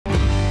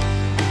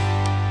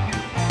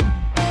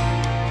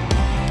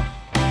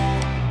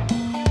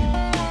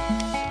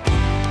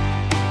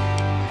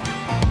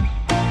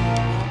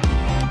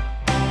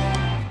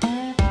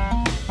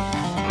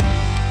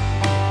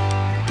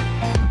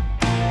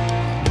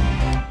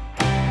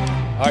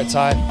All right,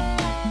 Ty.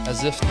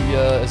 As if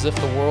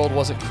the world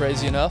wasn't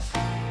crazy enough,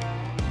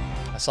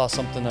 I saw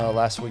something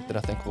last week that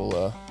I think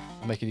will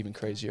make it even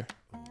crazier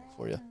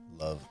for you.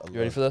 You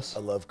ready for this?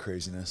 I love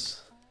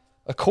craziness.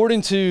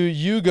 According to a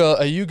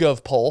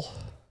YouGov poll,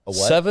 A what?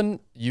 7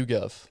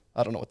 YouGov.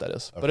 I don't know what that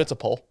is, but it's a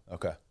poll.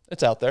 Okay.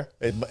 It's out there.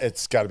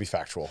 It's got to be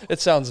factual. It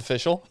sounds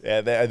official.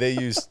 Yeah, they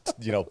use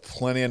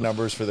plenty of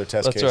numbers for their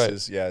test That's right.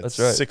 cases. Yeah, That's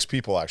right. 6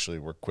 people actually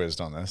were quizzed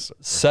on this.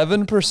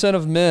 7%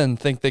 of men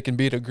think they can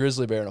beat a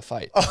grizzly bear in a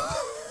fight.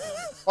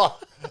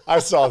 I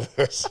saw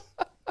this.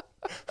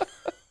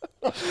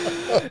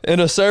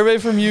 In a survey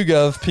from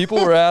YouGov,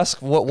 people were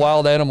asked what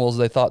wild animals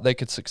they thought they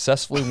could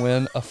successfully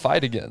win a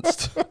fight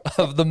against.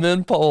 Of the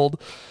men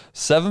polled,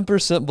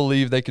 7%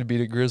 believe they could beat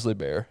a grizzly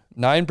bear,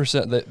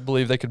 9% that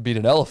believe they could beat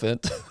an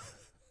elephant,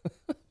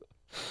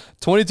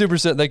 22%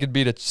 said they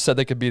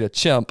could beat a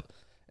chimp,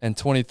 and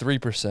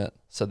 23%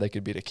 said they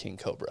could beat a king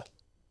cobra.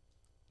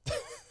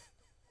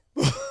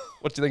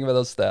 What do you think about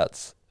those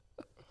stats?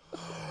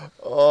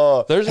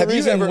 There's a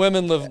reason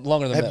women live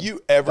longer than men. Have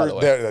you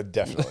ever?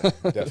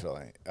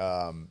 Definitely.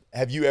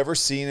 Have you ever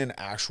seen an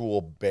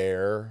actual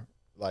bear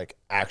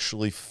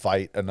actually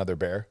fight another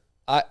bear?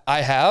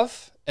 I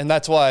have, and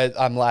that's why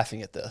I'm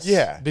laughing at this.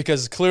 Yeah,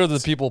 because clearly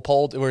the people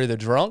polled were either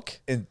drunk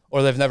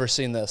or they've never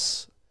seen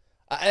this,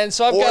 and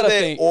so I've got to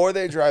think. Or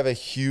they drive a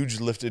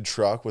huge lifted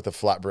truck with a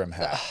flat brim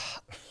hat.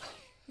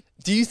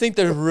 Do you think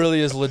there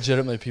really is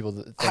legitimately people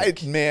that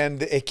think?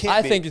 It can't.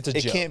 I think it's a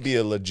joke. It can't be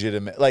a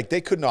legitimate.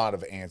 They could not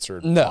have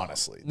answered. No,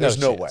 honestly, there's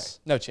no way.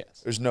 No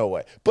chance. There's no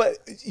way. But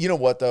you know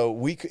what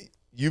though?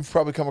 You've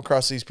probably come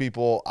across these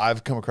people.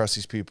 I've come across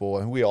these people,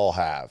 and we all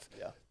have.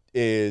 Yeah.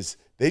 Is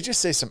they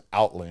just say some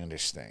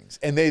outlandish things,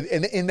 and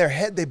in their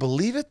head they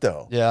believe it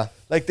though. Yeah.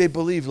 They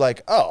believe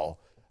oh,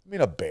 I mean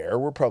a bear.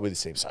 We're probably the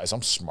same size.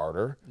 I'm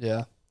smarter.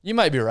 Yeah. You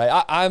might be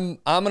right. I'm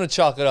gonna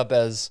chalk it up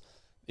as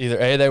either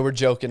A, they were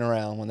joking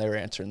around when they were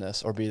answering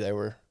this, or B, they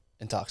were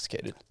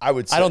intoxicated. I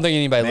would say, I don't think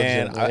anybody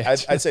legitimately.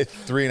 I'd say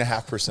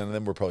 3.5% of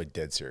them were probably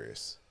dead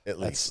serious. At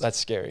least. That's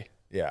scary.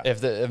 Yeah.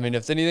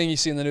 If anything you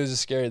see in the news is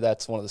scary,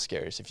 that's one of the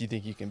scariest. If you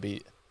think you can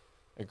beat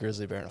a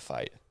grizzly bear in a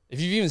fight. If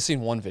you've even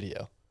seen one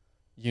video,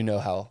 you know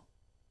how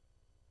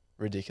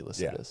ridiculous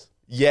it is.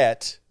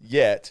 Yet,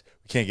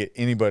 we can't get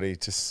anybody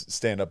to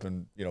stand up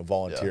and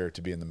volunteer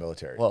to be in the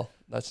military. Well,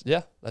 that's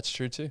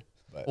true too.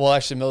 Well,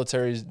 actually,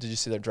 militaries, did you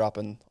see they're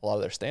dropping a lot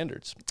of their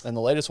standards? And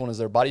the latest one is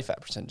their body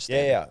fat percentage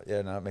standard.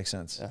 Yeah, no, it makes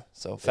sense. Yeah,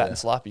 so fat and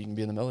sloppy, you can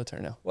be in the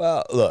military now.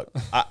 Well, look,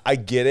 I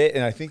get it,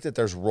 and I think that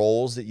there's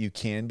roles that you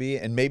can be,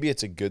 and maybe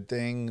it's a good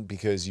thing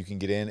because you can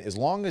get in, as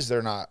long as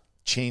they're not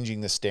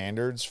changing the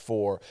standards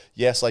for,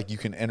 yes, you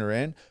can enter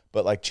in,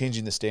 but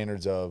changing the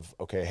standards of,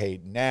 okay, hey,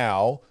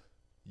 now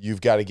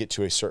you've got to get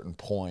to a certain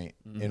point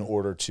in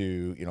order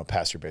to,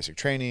 pass your basic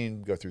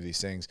training, go through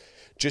these things.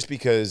 Just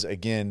because,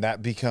 again,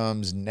 that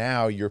becomes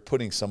now you're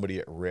putting somebody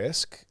at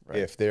risk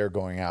if they're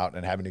going out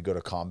and having to go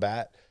to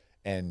combat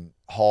and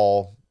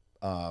haul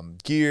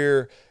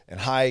gear and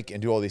hike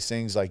and do all these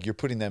things. You're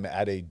putting them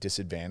at a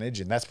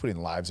disadvantage, and that's putting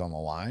lives on the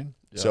line.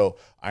 Yeah. So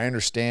I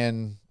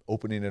understand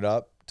opening it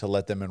up to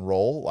let them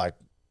enroll.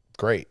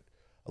 Great.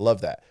 I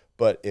love that.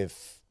 But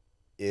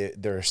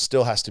there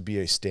still has to be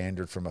a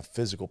standard from a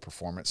physical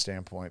performance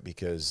standpoint,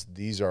 because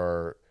these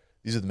are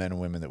the men and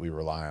women that we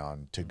rely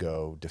on to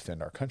go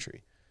defend our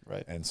country.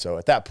 Right. And so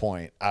at that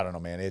point, I don't know,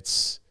 man,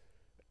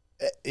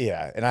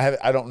 and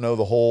I don't know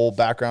the whole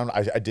background.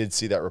 I did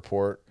see that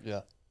report.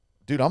 Yeah.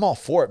 Dude, I'm all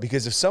for it,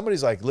 because if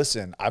somebody's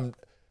listen, I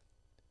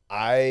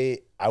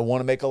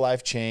want to make a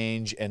life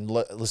change, and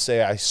let's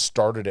say I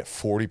started at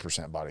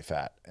 40% body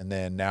fat, and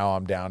then now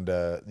I'm down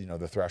to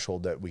the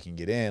threshold that we can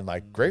get in.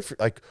 Great for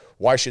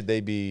why should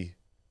they be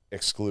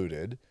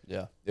excluded?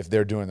 Yeah, if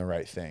they're doing the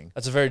right thing.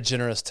 That's a very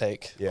generous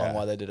take on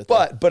why they did it.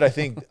 But I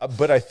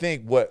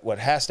think what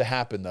has to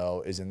happen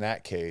though is, in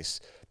that case,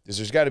 is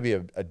there's got to be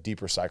a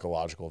deeper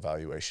psychological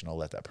evaluation. I'll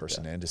let that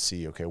person in to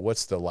see, okay,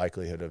 what's the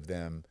likelihood of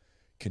them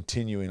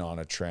continuing on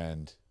a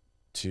trend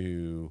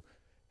to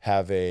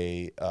have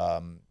a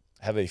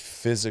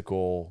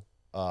physical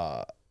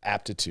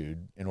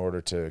aptitude in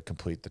order to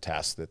complete the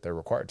tasks that they're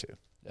required to.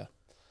 Yeah,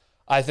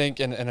 I think,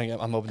 and again,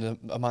 I'm open to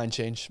a mind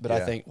change, but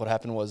I think what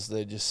happened was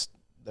they're just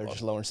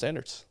lowering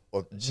standards.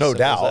 Well, no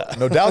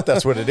doubt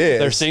that's what it is.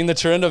 They're seeing the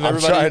trend of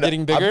everybody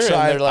getting bigger, and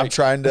they're I'm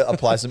trying to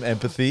apply some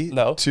empathy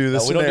to the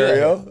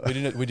scenario.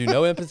 We do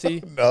no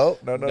empathy.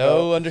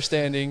 No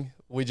understanding.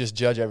 We just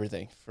judge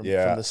everything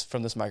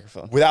from this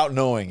microphone without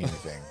knowing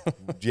anything.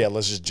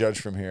 Let's just judge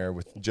from here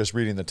with just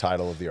reading the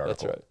title of the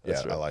article. That's right.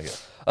 That's right. I like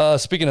it.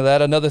 Speaking of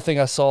that, another thing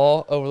I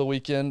saw over the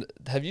weekend.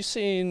 Have you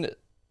seen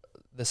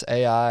this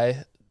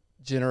AI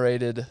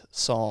generated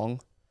song,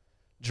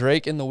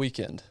 Drake and The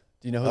Weeknd?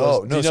 Do you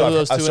know who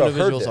those two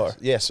individuals are?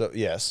 Yeah. So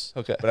yes.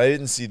 Okay. But I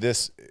didn't see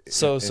this.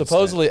 So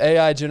supposedly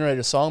AI generated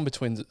a song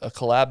a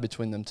collab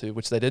between them two,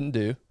 which they didn't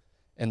do,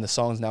 and the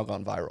song's now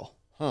gone viral.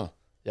 Huh.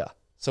 Yeah.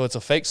 So it's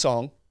a fake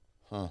song,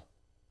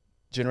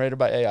 generated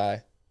by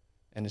AI,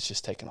 and it's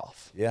just taken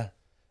off. Yeah.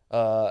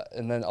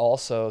 And then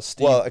also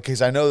Steve. Well,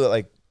 because I know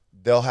that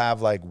they'll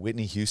have like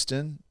Whitney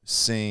Houston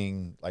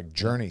sing like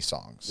Journey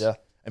songs. Yeah.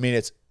 I mean,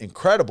 it's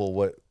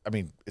incredible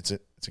it's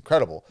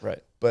incredible.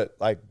 Right. But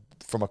like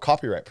from a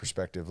copyright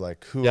perspective,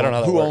 like who I don't know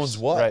how that who works. owns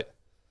what? Right.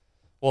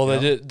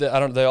 Well, You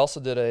know? they also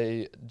did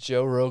a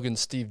Joe Rogan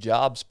Steve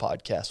Jobs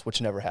podcast,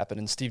 which never happened,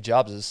 and Steve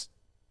Jobs is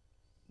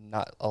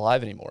not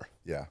alive anymore.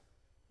 Yeah.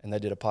 And they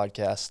did a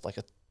podcast like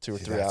a 2 or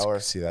 3 that's- hour.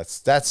 See,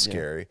 that's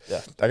scary.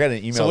 Yeah. I got an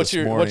email So this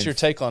morning. what's your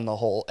take on the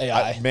whole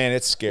AI? Man,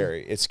 it's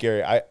scary. It's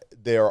scary. I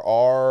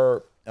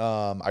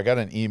got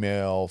an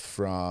email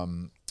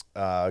from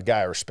a guy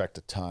I respect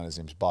a ton. His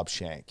name's Bob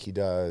Shank. He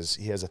has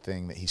a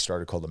thing that he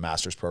started called the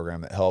Masters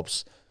Program that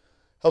helps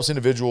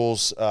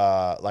individuals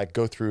like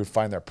go through,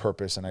 find their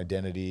purpose and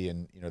identity,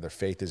 and their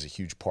faith is a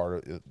huge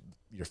part of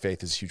your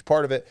faith is a huge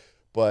part of it.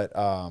 But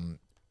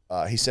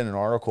he sent an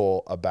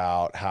article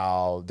about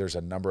how there's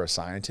a number of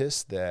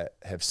scientists that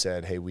have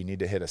said, hey, we need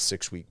to hit a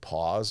 6-week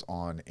pause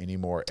on any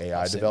more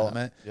AI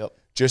development. Yep.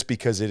 Just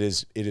because it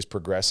is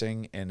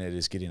progressing and it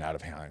is getting out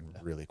of hand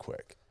really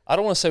quick. I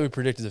don't want to say we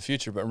predicted the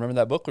future, but remember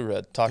that book we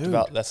read talked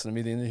about that's going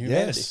to be the end of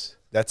humanity. Yes,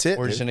 that's it.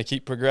 We're just going to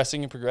keep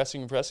progressing and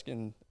progressing and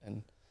progressing,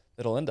 and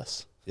it'll end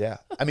us. Yeah.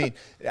 I mean,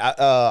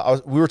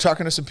 we were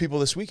talking to some people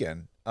this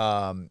weekend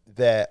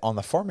that on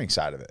the farming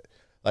side of it.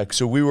 Like,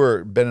 so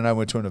Ben and I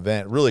went to an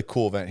event, really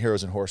cool event,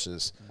 Heroes and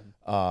Horses,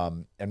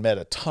 and met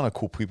a ton of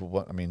cool people.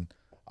 But I mean,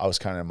 I was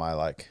kind of in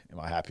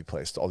my happy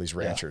place, all these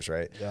ranchers,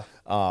 right? Yeah.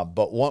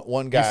 But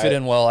one guy, You fit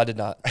in well. I did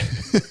not.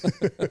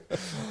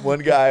 one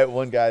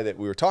guy that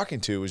we were talking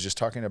to was just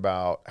talking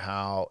about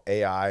how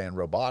AI and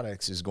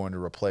robotics is going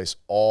to replace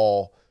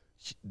all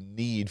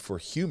need for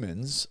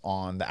humans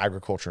on the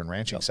agriculture and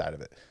ranching side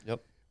of it.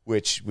 Yep.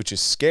 Which is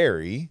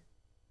scary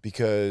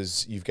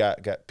because you've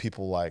got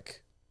people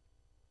like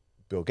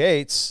Bill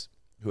Gates,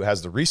 who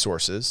has the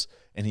resources,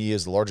 and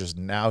he's the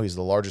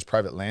largest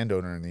private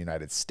landowner in the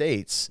United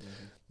States.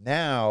 Mm-hmm.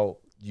 Now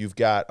you've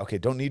got,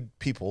 don't need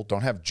people,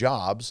 don't have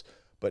jobs,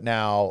 but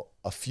now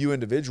a few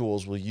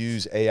individuals will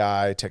use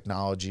AI,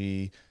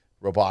 technology,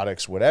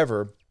 robotics,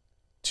 whatever,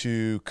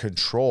 to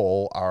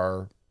control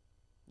our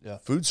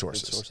food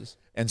sources.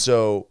 And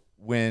so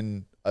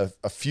when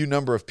a few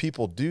number of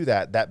people do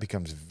that, that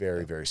becomes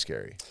very, very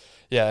scary.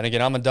 Yeah, and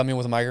again, I'm a dummy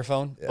with a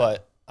microphone,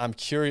 but I'm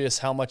curious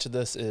how much of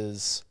this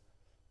is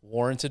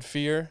warranted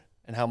fear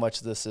and how much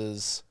of this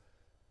is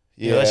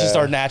that's just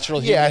our natural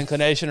human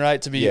inclination,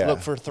 right? To look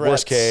for threats.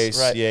 Worst case,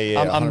 right?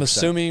 I'm 100%.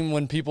 assuming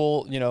when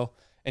people,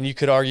 and you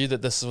could argue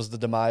that this was the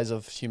demise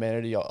of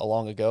humanity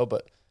long ago,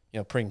 but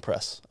printing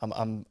press.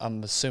 I'm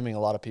assuming a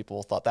lot of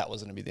people thought that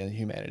was going to be the end of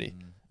humanity,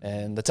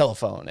 and the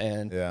telephone,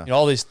 and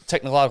all these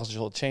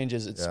technological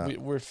changes.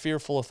 We're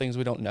fearful of things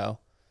we don't know,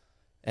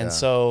 and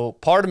so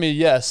part of me,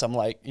 yes, I'm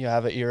like,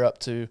 have an ear up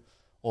to,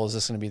 well, is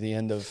this going to be the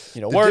end of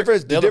work?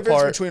 The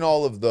difference between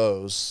all of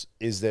those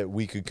is that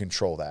we could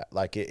control that.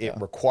 Like it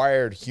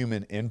required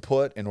human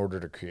input in order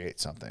to create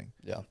something.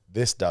 Yeah,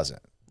 this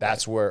doesn't.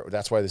 That's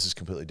why this is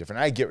completely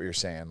different. I get what you're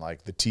saying.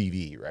 Like the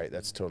TV, right?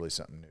 That's totally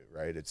something new,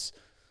 right? It's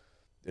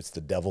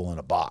the devil in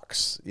a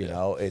box. You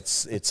know,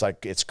 it's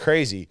like it's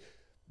crazy,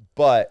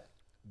 but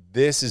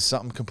this is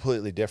something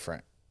completely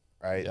different,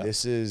 right? Yeah.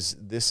 This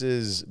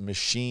is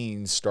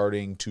machines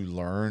starting to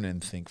learn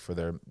and think for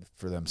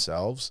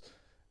themselves.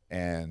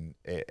 And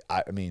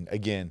I mean,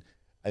 again,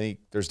 I think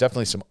there's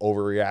definitely some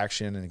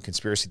overreaction and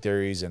conspiracy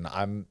theories, and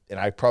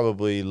I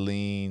probably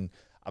lean.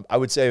 I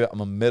would say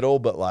I'm a middle,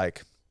 but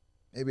like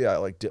maybe I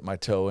like dip my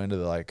toe into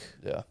the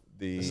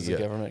this is the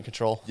government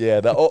control. Yeah,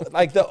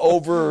 the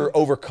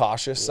over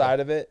cautious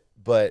side of it.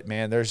 But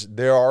man,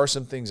 there are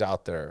some things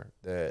out there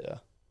that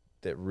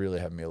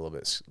really have me a little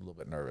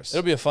bit nervous.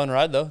 It'll be a fun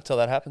ride though until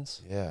that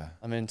happens. Yeah,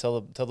 I mean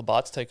until the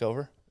bots take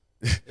over,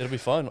 it'll be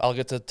fun. I'll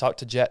get to talk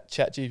to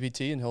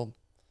ChatGPT and he'll.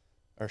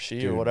 Or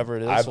she, or whatever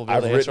it is,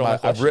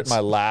 I've written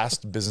my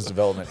last business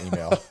development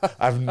email.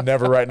 I've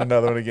never written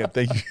another one again.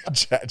 Thank you,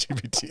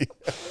 ChatGPT.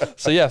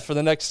 So for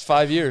the next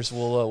 5 years,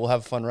 we'll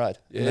have a fun ride,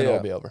 and then it'll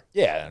be over.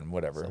 Yeah, and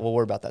whatever. So we'll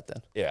worry about that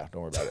then. Yeah,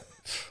 don't worry about it.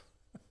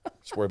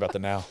 Just worry about the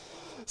now.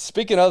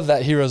 Speaking of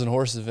that Heroes and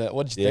Horses event,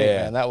 what did you think,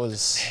 man? That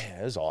was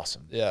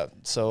awesome. Yeah.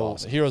 So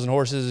Heroes and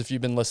Horses, if you've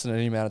been listening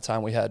any amount of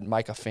time, we had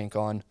Micah Fink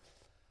on.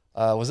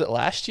 Was it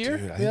last year?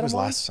 Dude, I think it was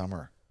last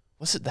summer.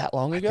 Was it that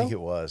long ago? I think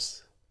it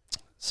was.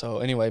 So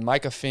anyway,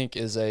 Micah Fink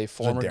is a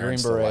former Green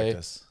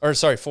Beret,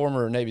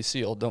 former Navy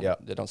SEAL.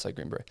 They don't say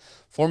Green Beret.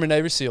 Former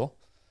Navy SEAL,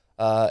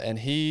 and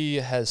he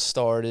has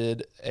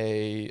started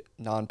a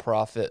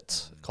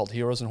nonprofit called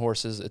Heroes and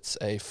Horses. It's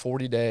a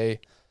 40-day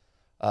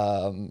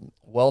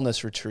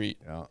wellness retreat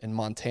in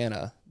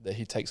Montana that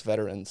he takes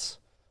veterans.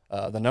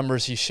 The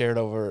numbers he shared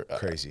over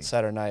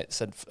Saturday night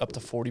said up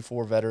to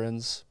 44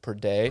 veterans per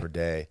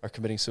day are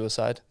committing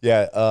suicide.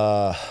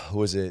 Yeah,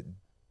 was it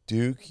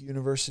Duke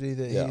University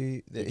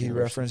that he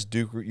referenced?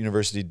 Duke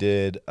University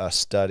did a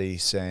study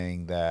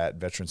saying that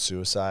veteran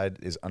suicide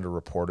is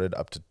underreported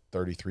up to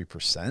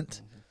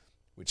 33%,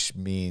 which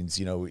means,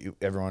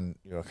 everyone,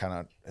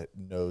 kind of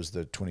knows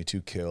the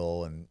 22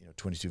 kill and,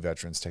 22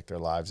 veterans take their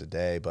lives a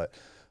day. But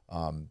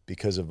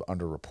because of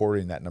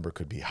underreporting, that number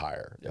could be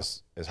higher,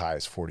 as high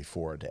as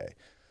 44 a day.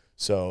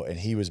 So, and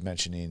he was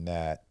mentioning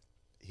that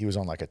he was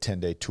on like a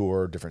 10-day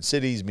tour, different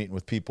cities, meeting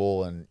with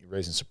people and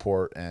raising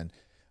support. And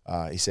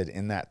he said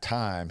in that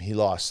time, he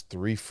lost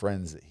 3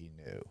 friends that he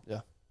knew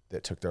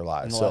that took their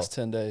lives. In the last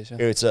 10 days. Yeah.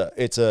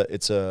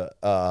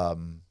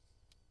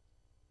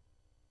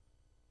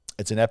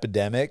 It's an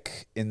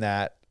epidemic in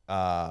that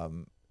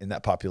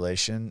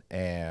population.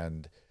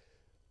 And,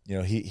 you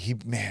know,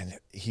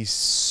 he's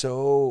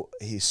so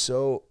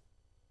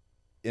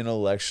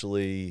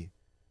intellectually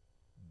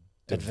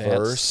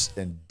diverse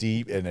and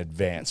deep and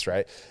advanced,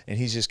 right? And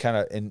he's just kind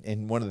of,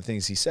 and one of the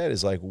things he said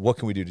is like, what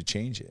can we do to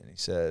change it? And he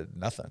said,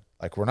 nothing.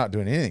 Like, we're not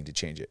doing anything to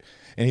change it.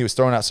 And he was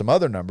throwing out some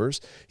other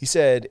numbers. He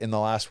said in the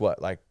last,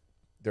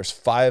 there's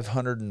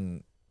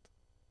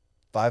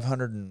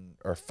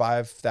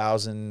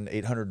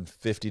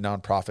 5,850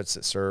 nonprofits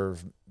that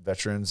serve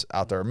veterans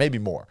out there, or maybe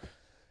more.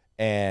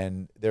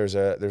 And there's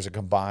a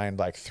combined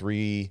like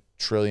 $3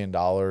 trillion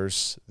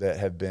that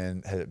have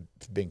been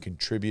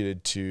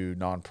contributed to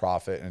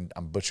nonprofit, and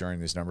I'm butchering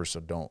these numbers,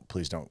 so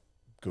please don't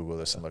Google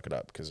this and look it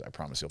up, because I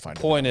promise you'll find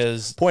it. Point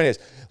is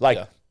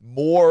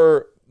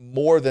more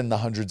than the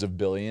hundreds of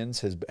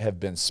billions have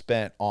been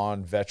spent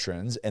on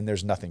veterans, and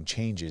there's nothing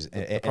changes.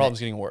 The problem's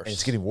getting worse. And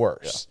it's getting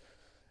worse. Yeah.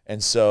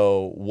 And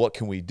so what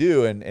can we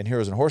do? And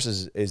Heroes and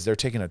Horses is they're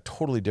taking a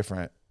totally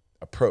different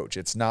approach.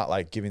 It's not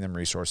like giving them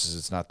resources.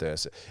 It's not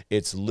this.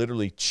 It's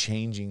literally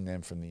changing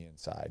them from the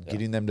inside,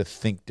 getting them to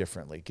think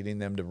differently, getting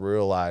them to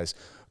realize,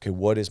 okay,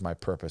 what is my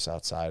purpose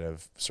outside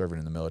of serving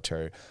in the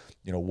military?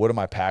 You know, what am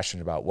I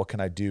passionate about? What can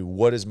I do?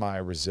 What is my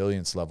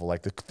resilience level?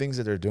 Like the things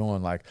that they're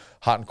doing, like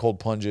hot and cold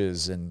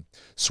plunges and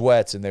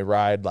sweats, and they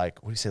ride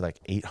like, what do you say, like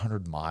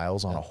 800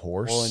 miles on a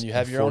horse? Well, and you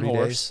have your own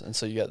horse, and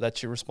so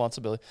that's your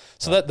responsibility.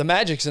 So that the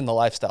magic's in the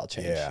lifestyle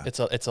change. Yeah. It's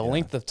a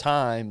length of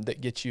time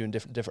that gets you in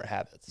different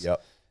habits.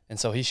 Yep. And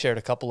so he shared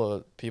a couple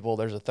of people.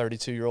 There's a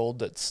 32-year-old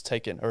that's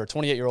taken, or a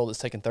 28-year-old that's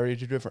taken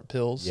 32 different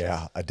pills.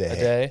 Yeah, a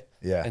day.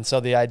 Yeah. And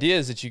so the idea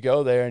is that you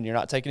go there and you're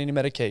not taking any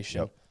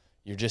medication. Yep.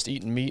 You're just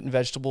eating meat and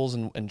vegetables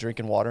and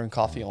drinking water and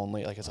coffee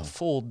only. Like, it's a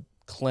full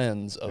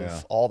cleanse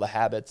of all the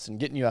habits and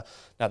getting you out.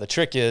 Now, the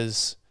trick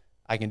is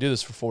I can do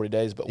this for 40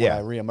 days, but when I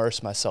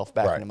re-immerse myself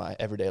back into my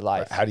everyday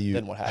life,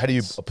 then what happens? How do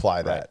you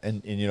apply that?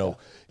 And you know,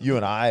 you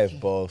and I have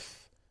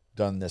both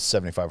done this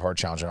 75 hard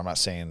challenge, and I'm not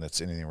saying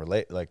that's anything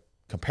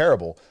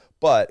comparable,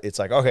 but it's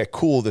like, okay,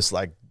 cool, this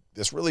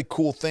really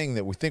cool thing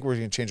that we think we're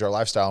going to change our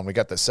lifestyle, and we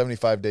got the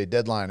 75-day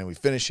deadline, and we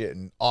finish it,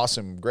 and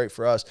awesome, great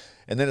for us.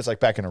 And then it's like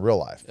back into real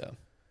life. Yeah.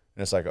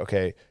 And it's like,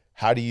 okay,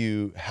 how do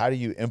you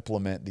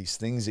implement these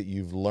things that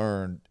you've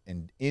learned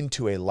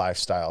into a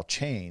lifestyle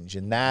change?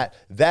 And that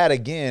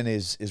again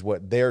is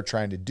what they're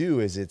trying to do.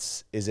 Is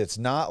it's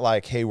not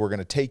like, hey, we're going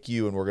to take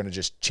you and we're going to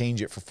just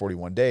change it for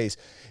 41 days.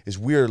 Is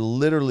we're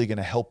literally going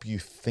to help you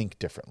think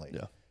differently.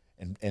 Yeah.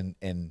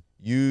 And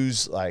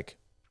use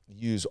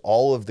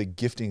all of the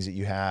giftings that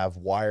you have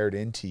wired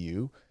into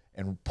you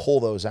and pull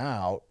those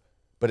out.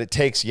 But it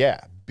takes,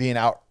 being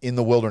out in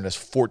the wilderness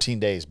 14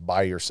 days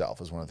by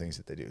yourself is one of the things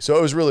that they do. So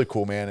it was really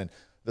cool, man. And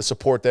the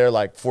support there,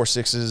 like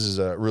 4-6s is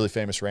a really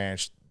famous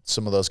ranch.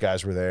 Some of those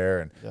guys were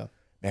there. And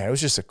man, it was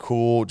just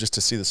just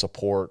to see the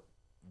support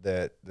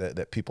that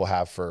people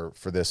have for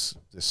this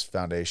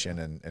foundation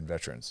and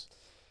veterans.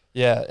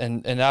 Yeah.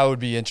 And I would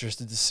be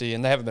interested to see,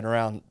 and they haven't been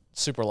around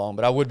super long,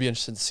 but I would be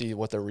interested to see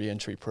what their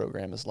reentry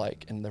program is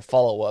like and their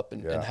follow-up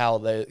and how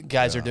the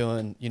guys are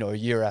doing, you know, a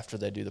year after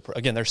they do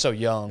again, they're so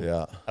young.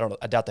 Yeah.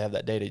 I doubt they have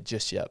that data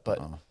just yet, but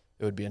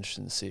it would be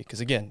interesting to see.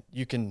 Because again,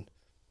 you can,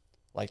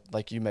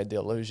 like you made the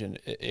illusion,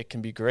 it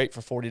can be great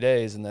for 40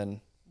 days, and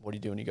then what do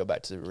you do when you go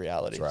back to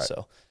reality? That's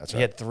right. So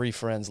he had 3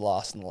 friends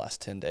lost in the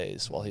last 10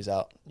 days while he's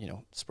out, you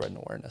know, spreading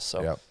awareness.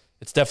 So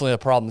it's definitely a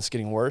problem that's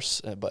getting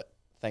worse, but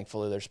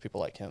thankfully there's people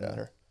like him that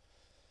are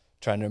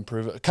trying to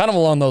improve it. Kind of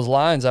along those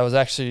lines, I was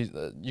actually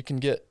you can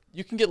get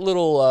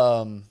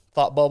little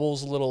thought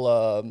bubbles,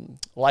 little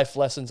life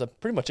lessons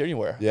pretty much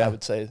anywhere. I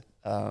would say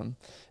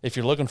if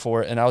you're looking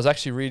for it. And I was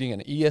actually reading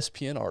an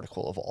ESPN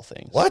article of all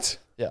things. What?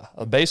 Yeah,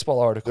 a baseball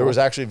article. There was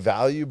actually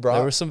value brought.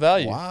 There was some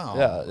value. Wow.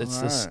 Yeah,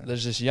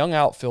 there's this young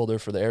outfielder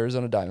for the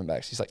Arizona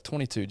Diamondbacks. He's like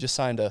 22, just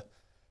signed a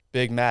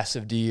big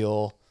massive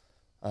deal.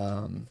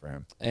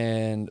 For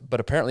him. But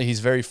apparently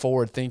he's very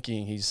forward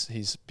thinking.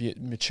 He's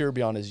mature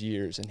beyond his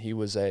years, and he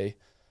was I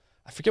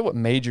forget what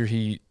major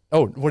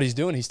what he's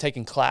doing. He's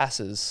taking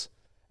classes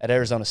at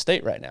Arizona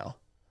State right now,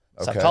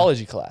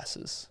 psychology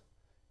classes,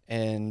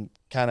 and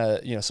kind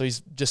of, you know, so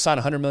he's just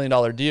signed a $100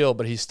 million deal,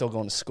 but he's still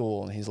going to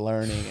school and he's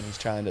learning and he's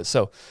trying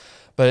to,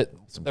 but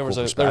there was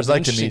an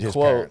interesting quote.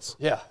 Parents.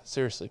 Yeah,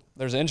 seriously.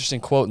 There's an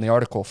interesting quote in the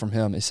article from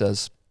him. He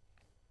says,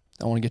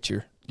 I want to get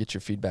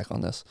your feedback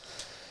on this.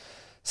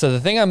 So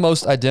the thing I'm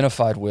most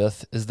identified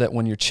with is that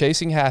when you're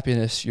chasing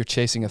happiness, you're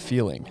chasing a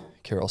feeling,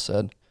 Carol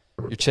said.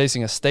 You're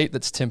chasing a state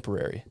that's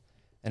temporary.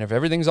 And if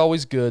everything's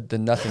always good,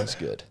 then nothing's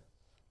good.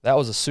 That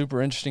was a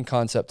super interesting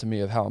concept to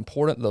me of how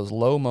important those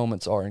low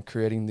moments are in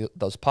creating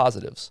those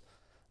positives,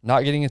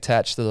 not getting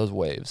attached to those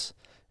waves.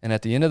 And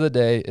at the end of the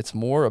day, it's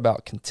more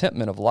about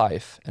contentment of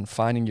life and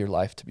finding your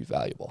life to be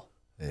valuable.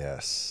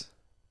 Yes.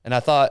 And I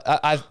thought,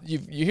 you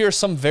hear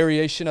some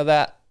variation of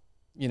that,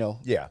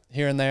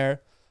 here and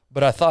there.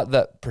 But I thought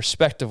that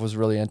perspective was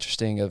really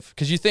interesting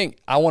because you think,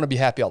 I want to be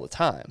happy all the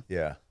time.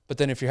 Yeah. But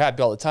then if you're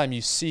happy all the time,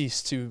 you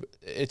cease to,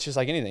 it's just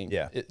like anything.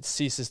 Yeah. It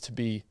ceases to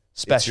be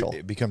special.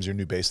 It becomes your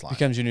new baseline.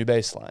 Becomes your new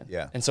baseline.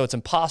 Yeah. And so it's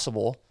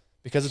impossible,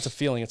 because it's a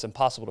feeling, it's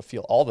impossible to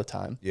feel all the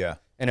time. Yeah.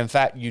 And in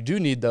fact, you do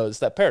need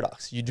that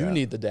paradox. You do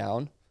need the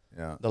down,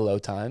 the low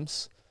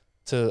times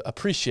to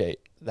appreciate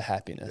the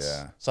happiness.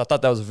 Yeah. So I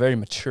thought that was a very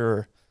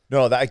mature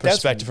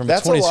perspective from a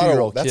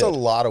 22-year-old kid. That's a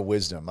lot of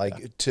wisdom.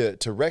 Like to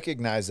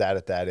recognize that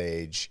at that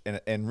age,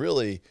 and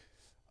really,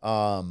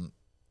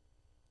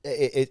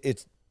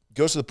 it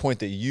goes to the point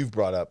that you've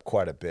brought up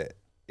quite a bit.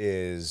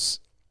 Is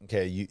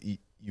okay.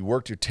 You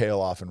worked your tail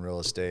off in real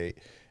estate,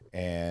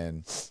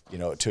 and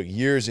it took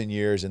years and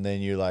years, and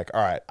then you're like,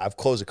 all right, I've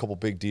closed a couple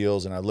big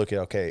deals, and I look at,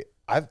 okay,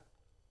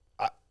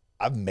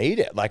 I've made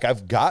it. Like,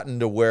 I've gotten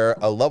to where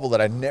a level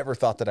that I never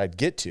thought that I'd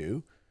get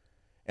to,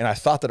 and I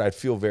thought that I'd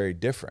feel very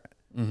different.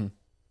 Mm-hmm.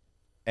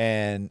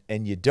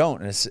 And you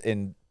don't.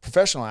 And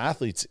professional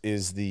athletes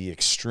is the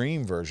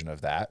extreme version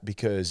of that,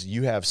 because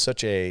you have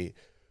such a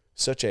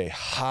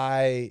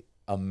high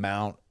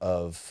amount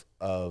of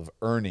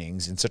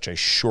earnings in such a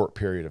short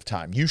period of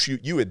time.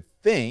 You would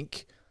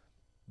think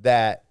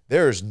that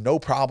there's no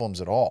problems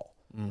at all,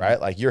 right?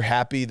 Like, you're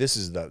happy. This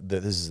is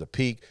the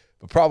peak.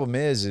 The problem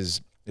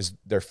is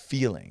their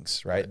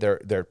feelings, right?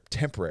 They're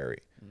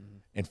temporary,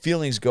 and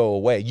feelings go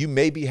away. You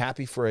may be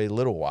happy for a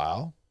little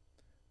while,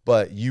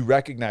 but you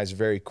recognize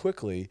very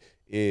quickly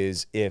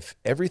is if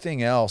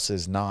everything else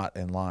is not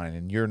in line,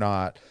 and you're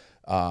not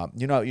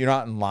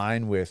in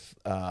line with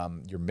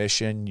your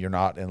mission, you're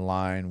not in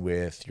line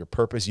with your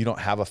purpose. You don't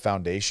have a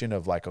foundation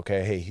of like,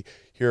 okay, hey,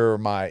 here are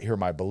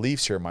my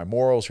beliefs, here are my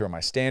morals, here are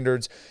my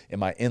standards.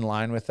 Am I in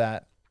line with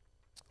that?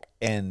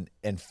 And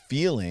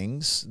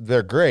feelings,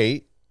 they're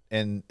great,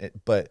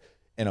 but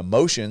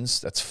emotions,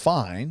 that's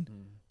fine,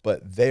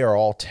 but they are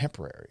all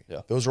temporary.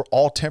 Yeah. Those are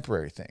all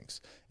temporary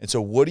things. And so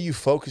what are you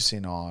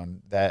focusing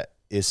on that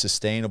is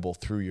sustainable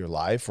through your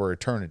life or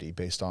eternity,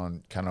 based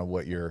on kind of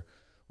what your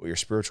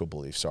spiritual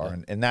beliefs are?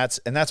 Yeah. And that's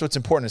what's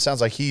important. It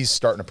sounds like he's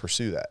starting to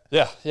pursue that.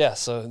 Yeah.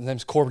 So his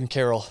name's Corbin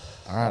Carroll.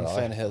 All right, I'm a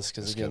fan of his,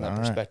 because again, that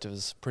perspective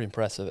is pretty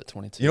impressive at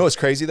 22. You know what's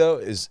crazy though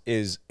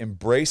is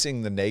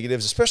embracing the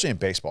negatives, especially in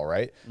baseball,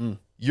 right?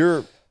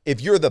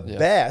 If you're the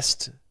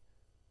best,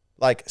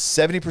 like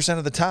 70%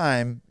 of the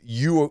time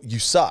you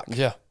suck.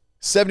 Yeah.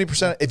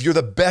 70% if you're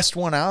the best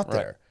one out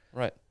there.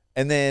 Right.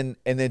 And then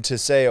to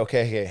say,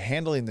 okay,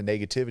 handling the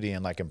negativity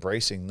and like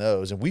embracing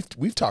those, and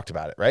we've talked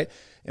about it, right?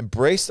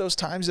 Embrace those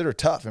times that are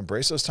tough,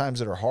 embrace those times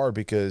that are hard,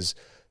 because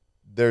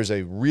there's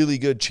a really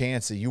good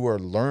chance that you are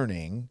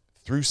learning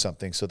through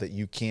something so that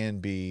you can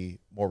be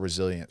more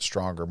resilient,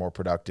 stronger, more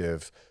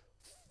productive,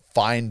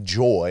 find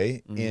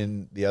joy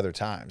in the other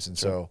times. And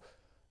so,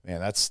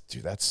 man,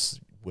 that's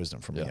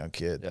wisdom from a young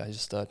kid. Yeah, he's a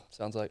stud,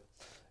 sounds like.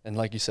 And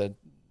like you said,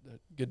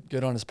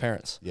 good on his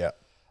parents. Yeah.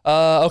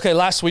 Okay,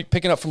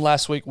 picking up from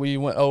last week, we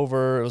went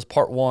over, it was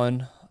part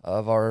 1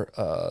 of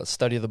our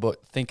study of the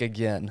book, Think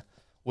Again,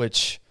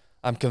 which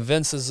I'm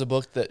convinced is a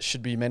book that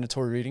should be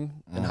mandatory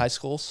reading in high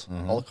schools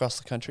all across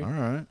the country. All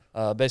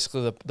right.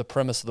 Basically, the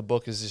premise of the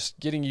book is just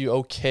getting you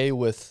okay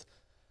with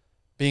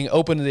being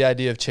open to the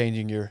idea of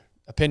changing your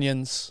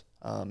opinions.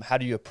 How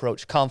do you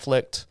approach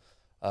conflict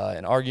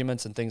and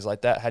arguments and things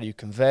like that? How do you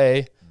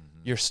convey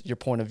your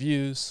point of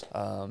views?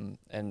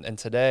 And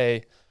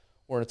today,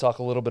 we're going to talk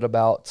a little bit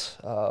about,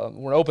 we're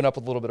going to open up a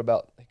little bit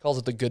about, he calls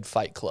it the good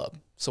fight club.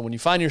 So when you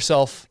find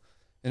yourself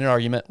in an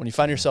argument, when you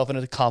find yourself in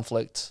a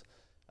conflict,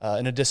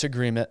 in a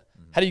disagreement,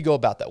 how do you go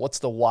about that? What's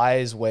the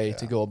wise way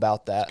to go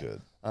about that?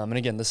 Good. And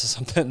again, this is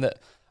something that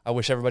I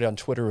wish everybody on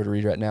Twitter would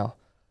read right now,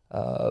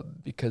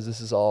 because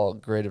this is all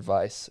great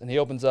advice. And he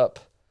opens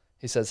up,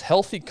 he says,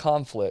 healthy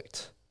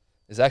conflict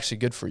is actually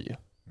good for you,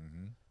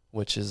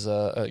 which is,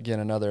 again,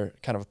 another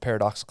kind of a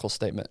paradoxical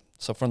statement.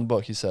 So from the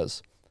book, he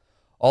says,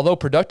 although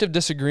productive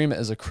disagreement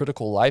is a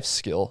critical life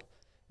skill,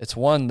 it's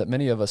one that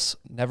many of us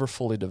never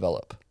fully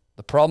develop.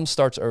 The problem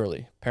starts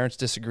early. Parents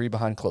disagree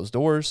behind closed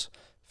doors,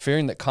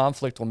 fearing that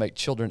conflict will make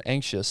children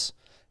anxious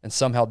and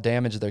somehow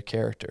damage their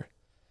character.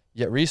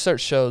 Yet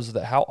research shows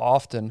that how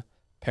often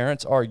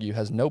parents argue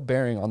has no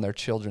bearing on their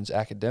children's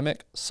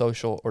academic,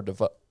 social, or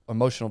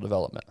emotional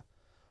development.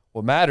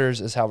 What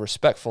matters is how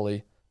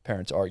respectfully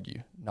parents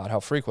argue, not how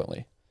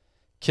frequently.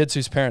 Kids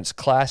whose parents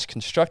clash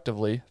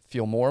constructively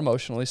feel more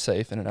emotionally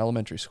safe in an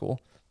elementary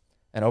school,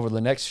 and over the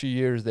next few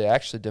years, they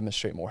actually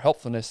demonstrate more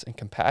helpfulness and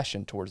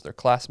compassion towards their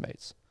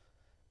classmates.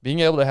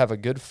 Being able to have a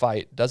good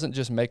fight doesn't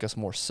just make us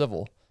more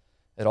civil,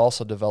 it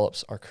also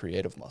develops our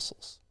creative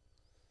muscles.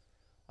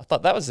 I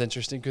thought that was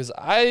interesting because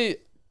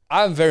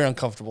I'm very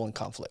uncomfortable in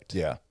conflict.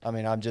 Yeah. I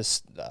mean, I'll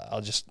just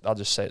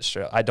say it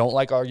straight. I don't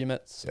like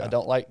arguments. Yeah. I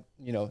don't like,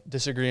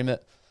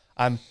 disagreement.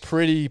 I'm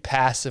pretty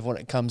passive when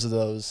it comes to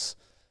those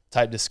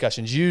type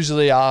discussions.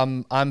 Usually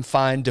I'm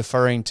fine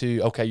deferring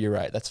to, okay, you're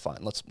right. That's fine.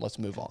 Let's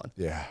move on.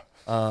 Yeah.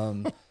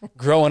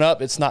 Growing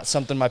up, it's not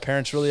something my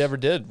parents really ever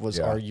did, was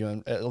Yeah.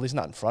 arguing, at least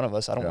not in front of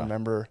us. I don't Yeah.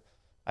 remember.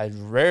 I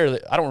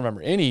don't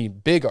remember any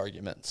big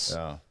arguments,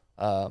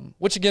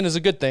 which again is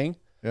a good thing.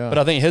 Yeah. But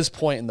I think his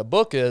point in the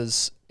book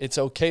is it's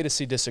okay to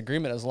see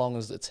disagreement as long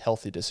as it's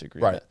healthy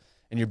disagreement. Right.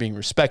 And you're being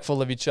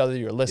respectful of each other.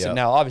 You're listening. Yep.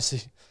 Now,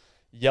 obviously,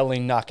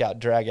 yelling knockout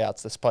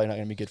dragouts, that's probably not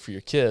going to be good for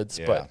your kids.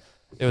 Yeah. But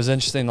it was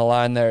interesting, the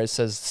line there, it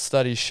says,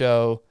 studies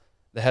show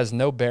that has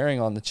no bearing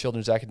on the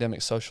children's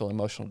academic, social,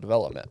 emotional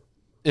development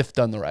if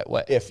done the right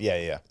way.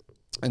 Yeah.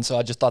 And so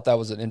I just thought that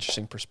was an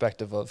interesting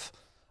perspective of,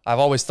 I've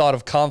always thought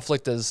of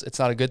conflict as it's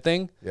not a good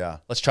thing. Yeah.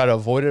 Let's try to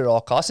avoid it at all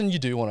costs. And you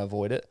do want to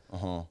avoid it.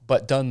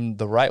 But done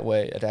the right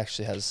way, it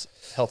actually has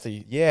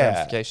healthy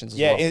ramifications as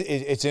well. Yeah,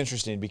 it's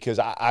interesting because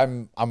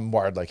I'm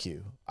wired like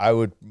you. I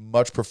would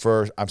much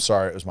prefer, I'm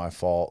sorry, it was my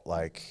fault.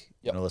 Like,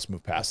 you know, let's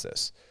move past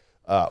this.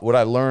 What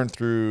I learned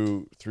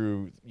through,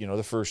 you know,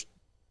 the first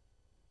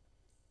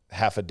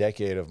half a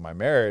decade of my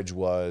marriage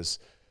was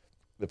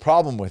the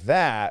problem with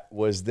that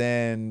was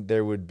then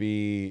there would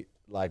be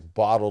like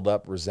bottled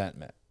up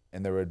resentment.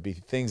 And there would be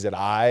things that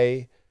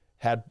I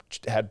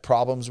had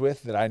problems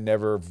with that I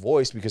never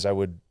voiced because I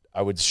would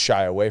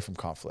shy away from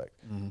conflict.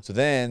 So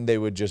then they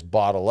would just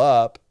bottle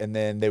up, and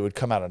then they would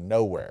come out of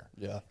nowhere.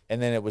 Yeah.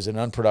 And then it was an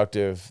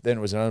unproductive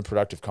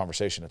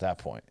conversation at that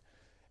point.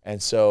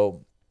 And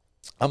so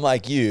I'm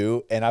like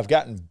you, and I've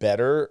gotten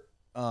better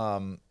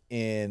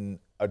in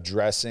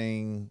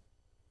addressing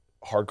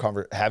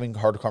having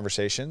hard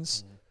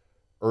conversations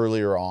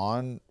earlier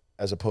on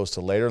as opposed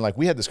to later. Like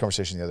we had this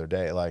conversation the other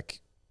day,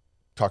 like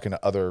talking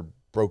to other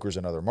brokers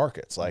in other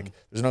markets. Like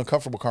there's an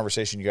uncomfortable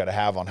conversation you got to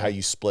have on how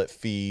you split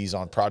fees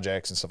on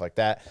projects and stuff like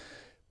that.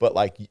 But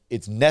like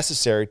it's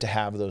necessary to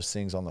have those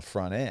things on the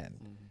front end.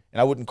 And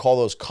I wouldn't call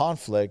those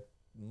conflict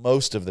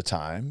most of the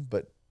time,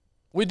 but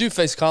we do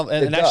face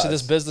conflict. And actually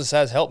this business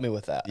has helped me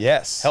with that.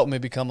 Yes. Helped me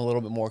become a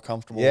little bit more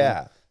comfortable.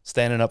 Yeah.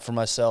 Standing up for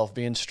myself,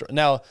 being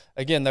now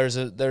again, there's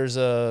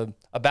a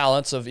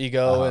balance of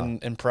ego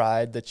and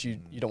pride that you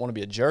don't want to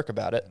be a jerk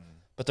about it.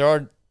 But there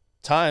are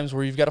times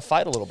where you've got to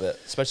fight a little bit,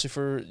 especially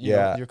for you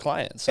know, your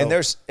clients. So. And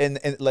there's and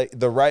like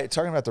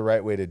talking about the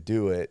right way to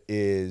do it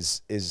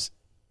is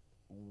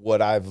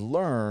what I've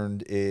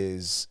learned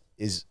is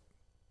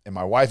and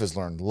my wife has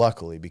learned,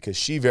 luckily, because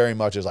she very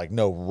much is like,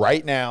 no,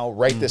 right now,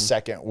 right this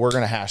second, we're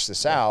gonna hash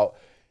this out.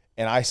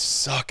 And I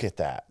suck at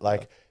that.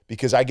 Like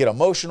because I get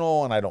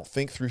emotional and I don't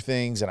think through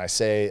things, and I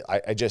say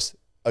I just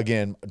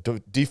again,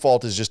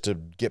 default is just to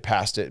get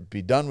past it,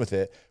 be done with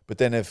it. But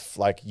then if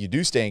like you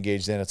do stay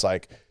engaged, then it's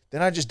like,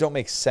 then I just don't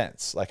make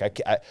sense. Like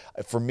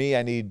for me,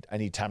 I need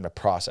time to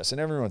process, and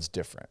everyone's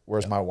different.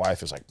 Whereas my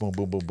wife is like, boom,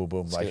 boom, boom, boom,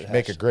 boom, like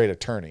make a great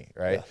attorney,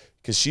 right?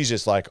 Because she's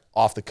just like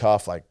off the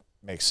cuff, like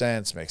makes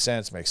sense.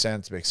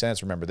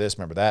 Remember this,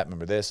 remember that,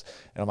 remember this.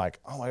 And I'm like,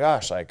 oh my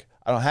gosh, like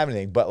I don't have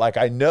anything. But like,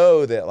 I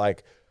know that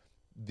like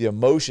the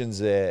emotions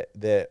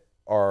that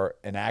are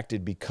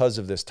enacted because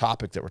of this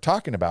topic that we're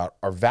talking about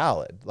are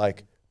valid.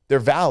 Like they're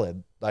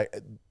valid. Like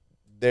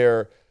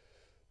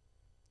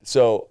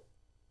so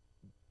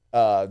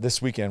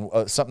this weekend,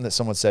 something that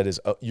someone said is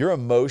your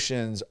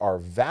emotions are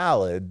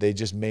valid. They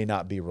just may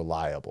not be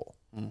reliable.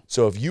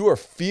 So if you are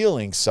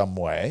feeling some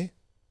way,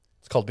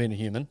 it's called being a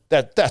human.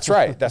 That's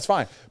right. That's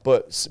fine.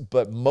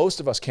 But most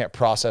of us can't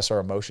process our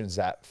emotions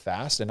that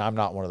fast. And I'm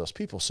not one of those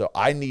people. So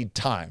I need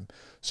time.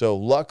 So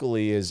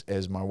luckily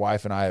as my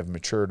wife and I have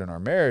matured in our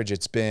marriage,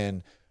 it's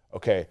been,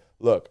 okay,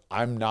 look,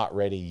 I'm not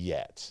ready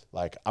yet.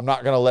 Like, I'm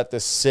not going to let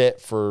this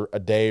sit for a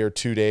day or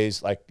 2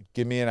 days. Like,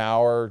 give me an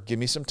hour, give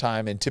me some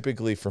time. And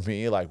typically for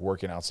me, like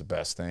working out's the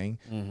best thing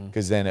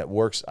because then it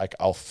works. Like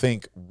I'll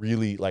think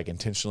really like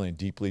intentionally and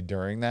deeply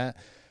during that,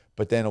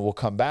 but then it will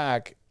come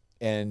back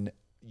and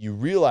you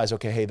realize,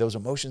 okay, hey, those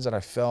emotions that I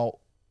felt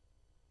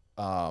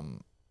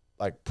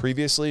like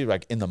previously,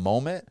 like in the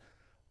moment,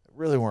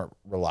 really weren't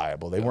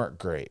reliable. They weren't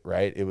great,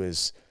 right? It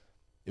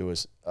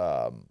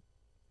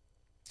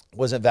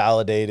wasn't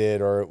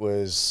validated, or it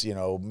was, you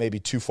know, maybe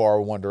too far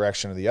one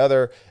direction or the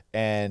other.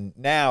 And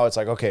now it's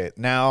like, okay,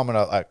 now I'm going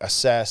to like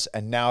assess,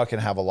 and now I can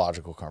have a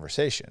logical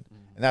conversation.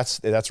 And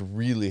that's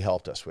really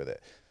helped us with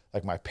it.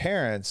 Like my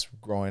parents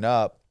growing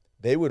up,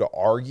 they would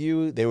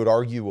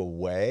argue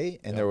away.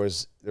 And there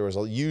was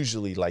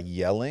usually like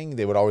yelling.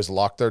 They would always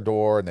lock their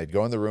door and they'd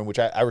go in the room, which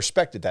I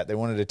respected that. They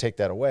wanted to take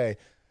that away.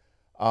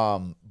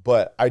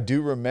 But I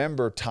do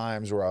remember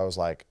times where I was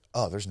like,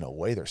 oh, there's no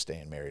way they're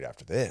staying married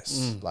after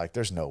this. Like,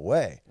 there's no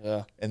way.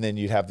 Yeah. And then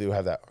you'd have to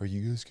have that, are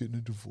you guys getting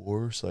a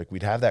divorce? Like,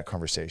 we'd have that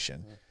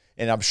conversation.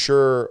 And I'm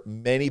sure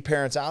many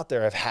parents out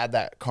there have had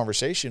that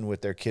conversation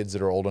with their kids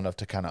that are old enough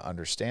to kind of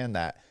understand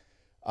that.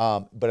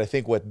 But I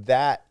think what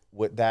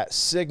that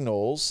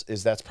signals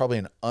is that's probably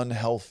an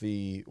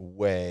unhealthy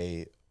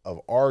way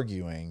of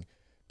arguing,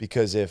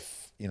 because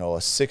if, you know,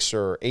 a 6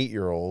 or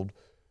 8-year-old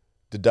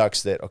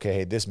deducts that, okay,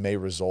 hey, this may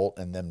result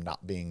in them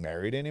not being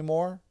married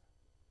anymore,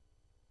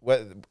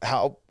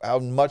 how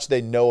much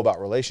they know about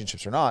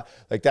relationships or not,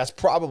 like that's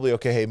probably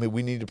okay. Hey,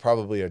 we need to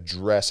probably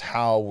address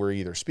how we're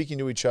either speaking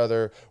to each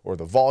other or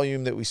the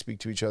volume that we speak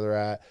to each other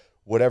at,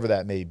 whatever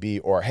that may be,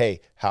 or hey,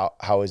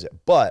 how is it?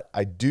 But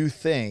I do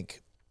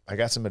think I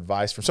got some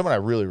advice from someone I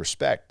really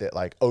respect that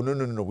like, oh,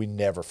 no, we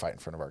never fight in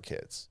front of our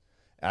kids.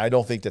 And I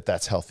don't think that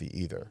that's healthy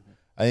either.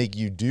 I think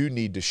you do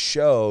need to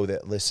show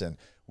that, listen,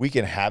 we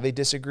can have a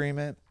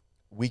disagreement.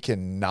 We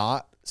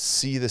cannot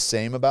see the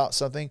same about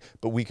something,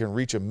 but we can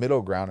reach a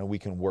middle ground and we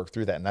can work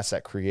through that. And that's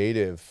that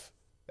creative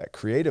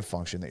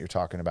function that you're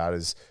talking about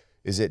is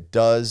it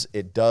does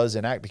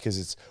enact, because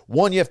it's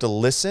one, you have to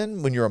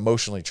listen when you're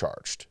emotionally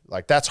charged.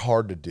 Like that's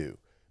hard to do,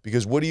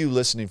 because what are you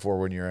listening for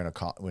when you're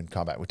in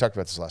combat? We talked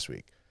about this last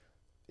week,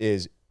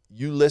 is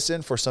you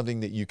listen for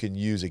something that you can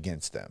use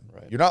against them.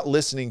 Right. You're not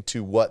listening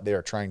to what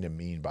they're trying to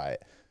mean by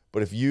it.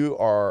 But if you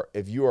are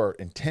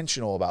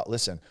intentional about,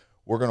 listen,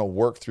 we're going to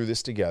work through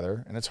this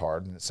together, and it's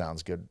hard and it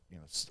sounds good,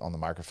 on the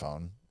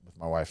microphone with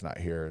my wife not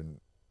here and,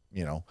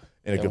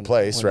 in a good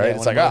place, right?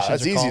 It's like,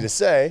 that's easy to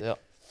say. Yep.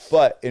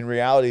 But in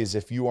reality is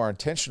if you are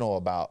intentional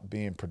about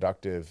being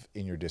productive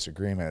in your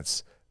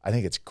disagreements, I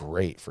think it's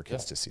great for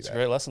kids to see that. It's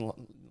a great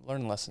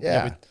learning lesson.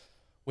 Yeah.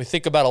 We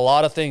think about a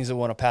lot of things that we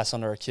want to pass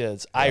on to our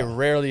kids. Yeah. I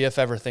rarely, if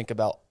ever, think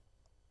about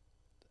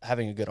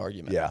having a good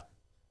argument. Yeah.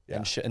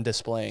 And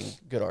displaying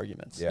good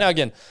arguments. Yeah. Now,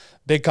 again,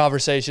 big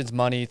conversations,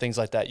 money, things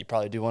like that, you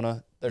probably do want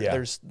to.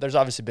 There's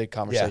obviously big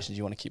conversations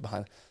you want to keep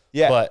behind.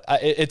 Yeah. But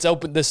it's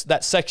open.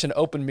 That section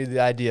opened me to the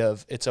idea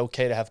of it's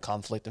okay to have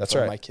conflict in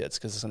front of my kids,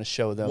 because it's going to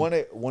show them.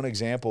 One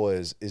example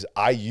is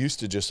I used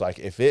to just like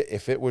if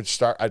it would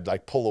start, I'd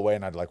like pull away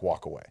and I'd like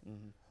walk away.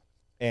 Mm-hmm.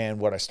 And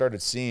what I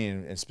started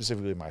seeing, and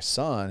specifically my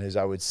son, is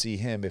I would see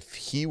him if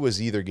he was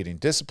either getting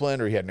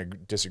disciplined or he had a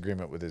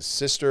disagreement with his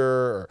sister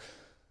or.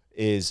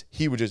 Is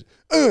he would just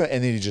and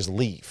then he'd just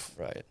leave.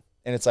 Right.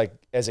 And it's like,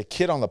 as a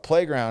kid on the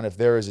playground, if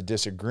there is a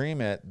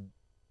disagreement,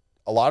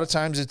 a lot of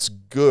times it's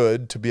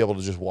good to be able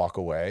to just walk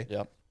away.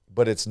 Yep.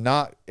 But it's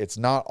not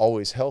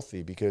always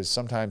healthy, because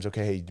sometimes,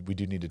 okay, hey, we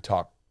do need to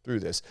talk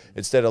through this.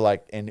 Instead of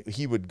like, and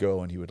he would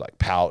go and he would like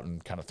pout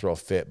and kind of throw a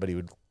fit, but he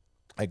would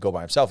like go by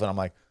himself. And I'm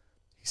like,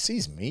 he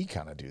sees me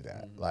kind of do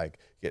that. Mm-hmm. Like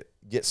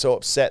get so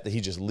upset that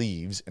he just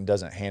leaves and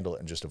doesn't handle it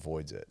and just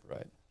avoids it.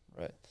 Right.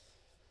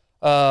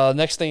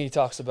 Next thing he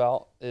talks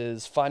about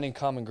is finding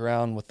common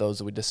ground with those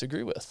that we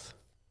disagree with.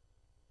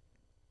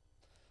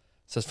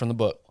 It says from the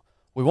book,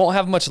 we won't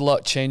have much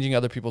luck changing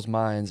other people's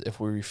minds if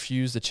we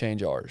refuse to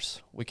change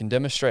ours. We can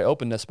demonstrate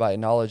openness by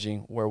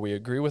acknowledging where we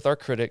agree with our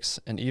critics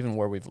and even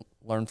where we've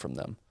learned from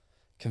them.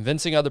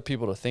 Convincing other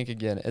people to think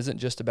again isn't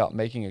just about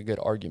making a good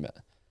argument.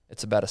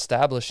 It's about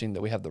establishing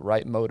that we have the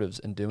right motives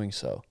in doing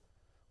so.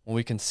 When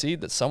we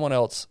concede that someone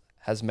else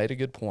has made a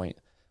good point,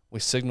 we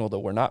signal that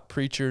we're not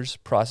preachers,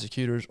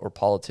 prosecutors, or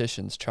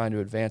politicians trying to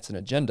advance an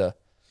agenda.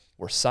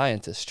 We're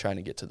scientists trying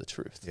to get to the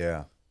truth.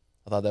 Yeah.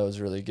 I thought that was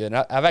really good.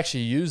 And I've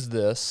actually used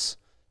this,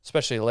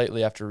 especially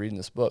lately after reading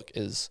this book,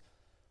 is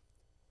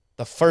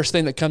the first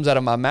thing that comes out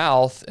of my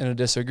mouth in a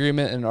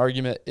disagreement and an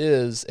argument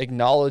is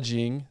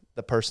acknowledging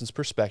the person's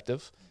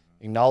perspective,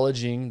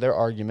 acknowledging their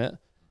argument,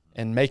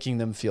 and making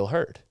them feel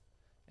heard.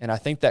 And I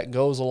think that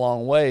goes a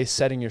long way,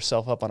 setting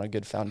yourself up on a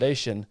good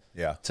foundation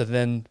to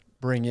then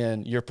bring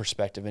in your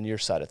perspective and your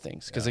side of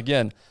things. Because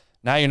again,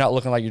 now you're not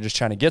looking like you're just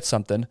trying to get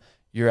something.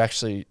 You're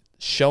actually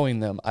showing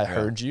them, I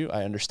heard you.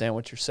 I understand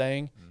what you're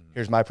saying.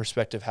 Here's my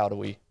perspective. How do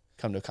we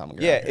come to a common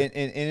ground? Yeah,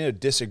 in a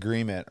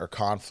disagreement or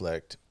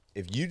conflict,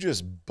 if you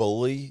just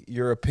bully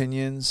your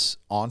opinions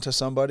onto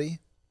somebody,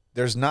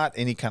 there's not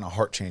any kind of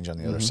heart change on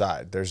the other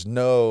side. There's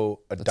no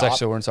adoption. That's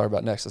actually what we're going to talk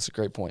about next. That's a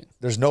great point.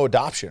 There's no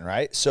adoption,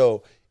 right?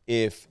 So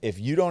if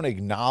you don't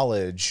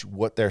acknowledge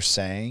what they're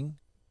saying,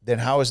 then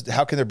how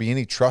can there be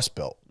any trust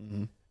built?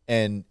 Mm-hmm.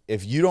 And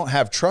if you don't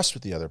have trust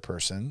with the other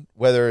person,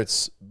 whether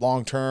it's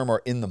long-term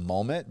or in the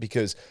moment,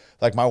 because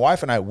like my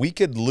wife and I, we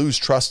could lose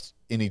trust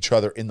in each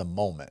other in the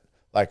moment.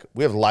 Like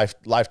we have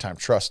lifetime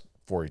trust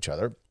for each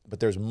other,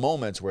 but there's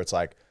moments where it's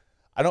like,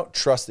 I don't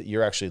trust that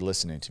you're actually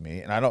listening to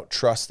me, and I don't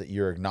trust that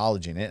you're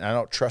acknowledging it, and I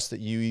don't trust that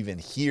you even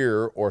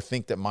hear or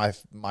think that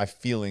my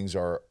feelings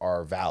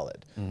are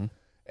valid. Mm-hmm.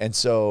 And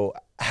so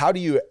how do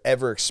you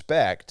ever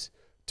expect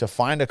to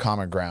find a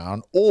common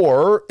ground,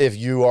 or if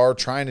you are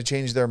trying to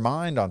change their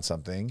mind on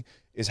something,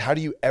 is how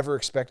do you ever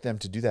expect them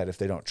to do that if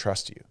they don't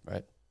trust you?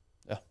 Right.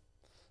 Yeah.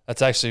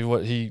 That's actually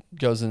what he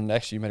goes in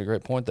next. You made a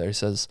great point there. He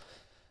says,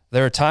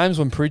 there are times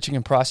when preaching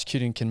and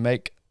prosecuting can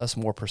make us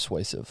more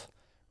persuasive.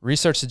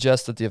 Research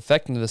suggests that the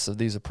effectiveness of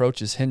these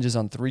approaches hinges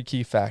on three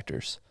key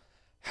factors: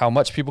 how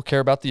much people care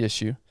about the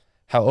issue,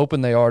 how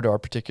open they are to our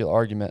particular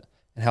argument,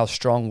 and how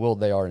strong-willed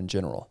they are in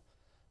general.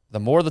 The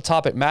more the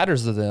topic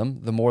matters to them,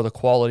 the more the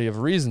quality of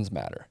reasons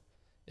matter.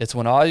 It's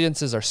when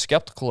audiences are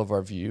skeptical of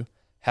our view,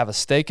 have a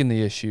stake in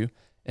the issue,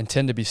 and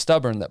tend to be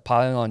stubborn that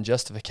piling on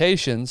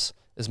justifications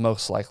is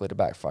most likely to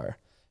backfire.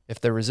 If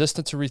they're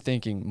resistant to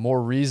rethinking,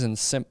 more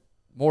reasons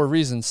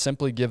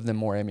simply give them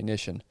more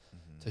ammunition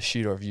to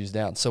shoot our views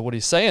down. So what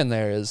he's saying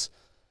there is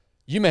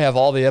you may have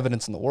all the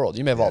evidence in the world.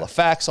 You may have all the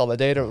facts, all the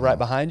data right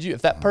behind you.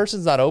 If that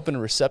person's not open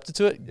and receptive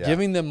to it,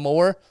 giving them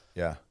more,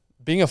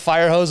 being a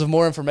fire hose of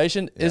more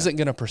information isn't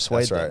going to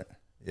persuade them. That's right.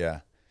 Yeah.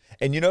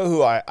 And you know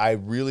who I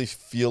really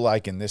feel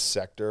like in this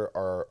sector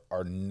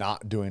are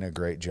not doing a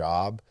great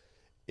job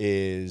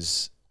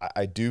is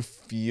I do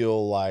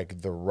feel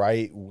like the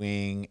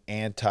right-wing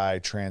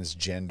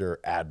anti-transgender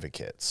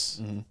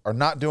advocates are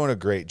not doing a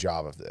great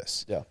job of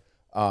this. Yeah.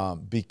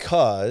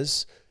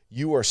 Because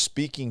you are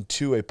speaking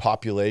to a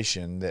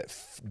population that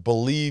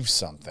believes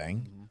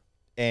something,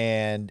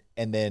 and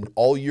then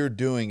all you're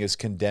doing is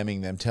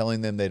condemning them,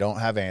 telling them they don't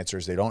have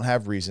answers, they don't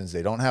have reasons,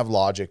 they don't have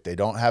logic, they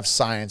don't have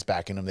science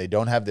backing them, they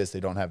don't have this,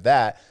 they don't have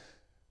that.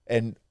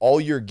 And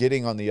all you're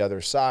getting on the other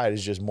side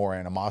is just more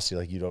animosity.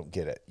 Like, you don't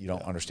get it, you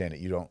don't understand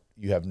it, you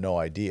have no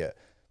idea.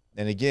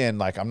 And again,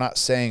 like, I'm not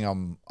saying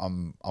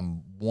I'm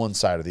one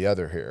side or the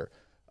other here.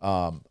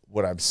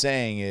 What I'm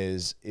saying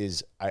is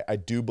I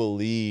do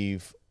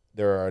believe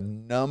there are a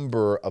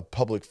number of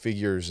public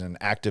figures and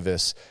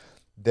activists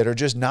that are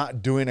just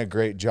not doing a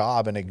great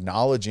job and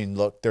acknowledging,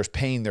 look, there's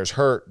pain, there's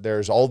hurt,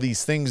 there's all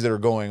these things that are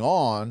going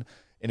on.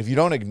 And if you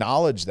don't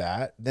acknowledge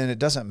that, then it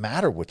doesn't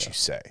matter what you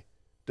say.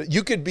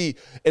 You could be,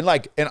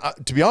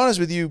 to be honest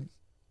with you,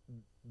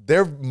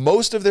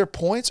 most of their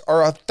points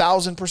are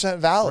 1,000%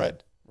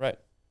 valid. Right.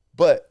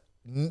 But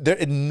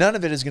none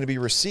of it is going to be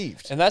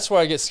received. And that's where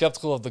I get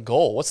skeptical of the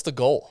goal. What's the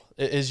goal?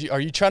 Are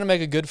you trying to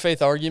make a good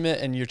faith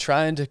argument and you're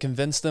trying to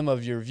convince them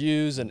of your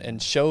views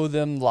and show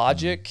them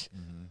logic?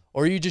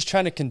 Or are you just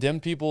trying to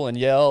condemn people and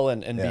yell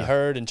and be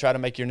heard and try to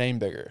make your name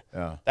bigger?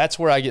 Yeah. That's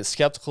where I get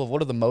skeptical of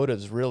what are the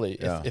motives really.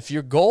 If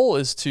your goal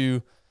is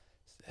to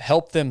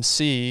help them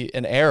see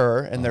an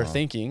error in their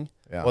thinking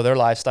or their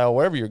lifestyle,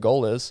 wherever your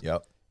goal is,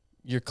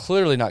 you're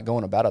clearly not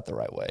going about it the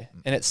right way.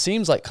 And it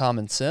seems like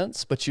common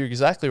sense, but you're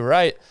exactly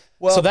right.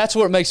 Well, so that's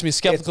what makes me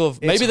skeptical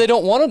of maybe they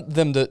don't want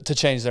them to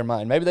change their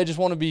mind. Maybe they just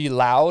want to be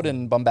loud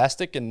and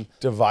bombastic and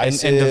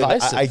divisive. And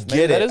divisive. I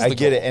get it. I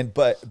get it. And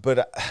but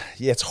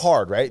it's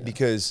hard, right?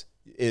 Because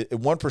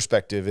in one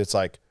perspective, it's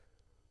like,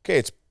 okay,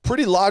 it's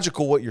pretty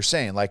logical what you're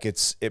saying. Like,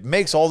 it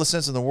makes all the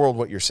sense in the world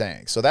what you're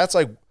saying. So that's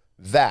like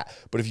that.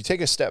 But if you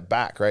take a step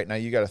back, right now,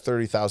 you got a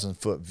 30,000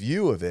 foot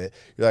view of it.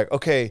 You're like,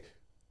 okay,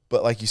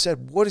 but like you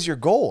said, what is your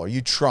goal? Are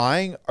you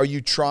trying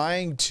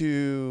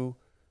to?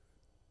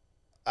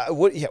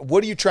 What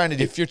are you trying to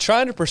do? If you're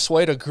trying to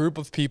persuade a group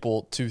of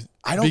people to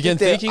begin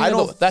thinking,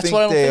 that's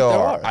what I don't think they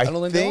are.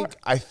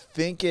 I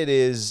think it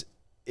is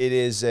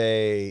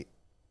a.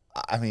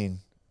 I mean,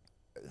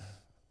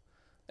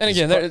 and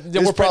again,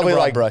 we're probably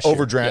like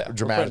over dramatizing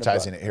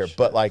dramatizing it here,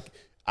 but like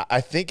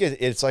I think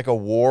it's like a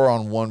war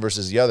on one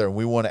versus the other, and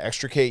we want to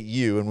extricate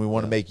you, and we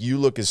want to make you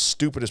look as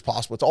stupid as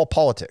possible. It's all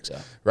politics,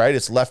 right?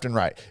 It's left and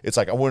right. It's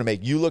like, I want to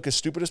make you look as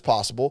stupid as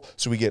possible,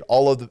 so we get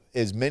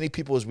as many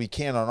people as we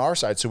can on our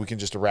side, so we can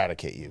just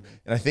eradicate you.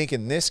 And I think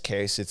in this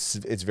case,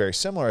 it's very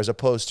similar, as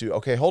opposed to,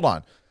 okay, hold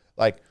on,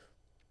 like,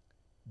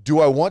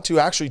 do I want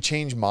to actually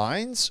change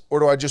minds, or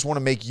do I just want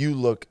to make you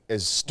look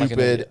as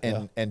stupid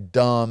and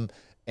dumb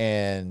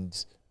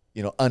and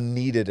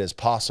unneeded as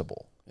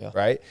possible? Yeah.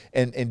 Right.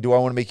 And do I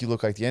want to make you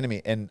look like the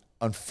enemy? And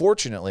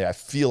unfortunately, I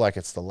feel like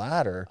it's the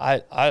latter. I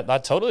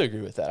totally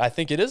agree with that. I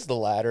think it is the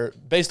latter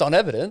based on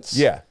evidence.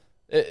 Yeah.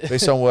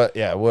 Based on what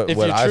if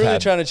you're truly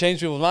trying to change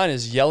people's mind,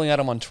 is yelling at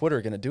them on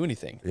Twitter going to do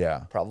anything?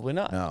 Yeah. Probably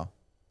not. No.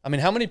 I mean,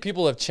 how many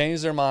people have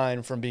changed their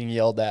mind from being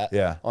yelled at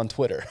on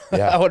Twitter?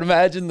 Yeah. I would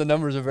imagine the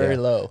numbers are very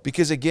low.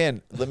 Because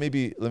again, let me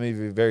be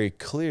very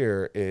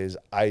clear, is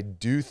I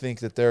do think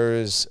that there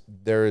is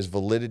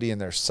validity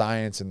and there's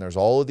science and there's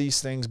all of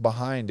these things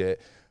behind it,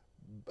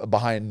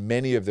 behind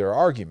many of their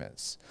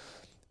arguments.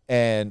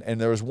 And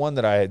there was one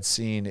that I had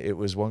seen. It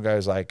was one guy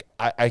was like,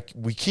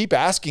 we keep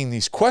asking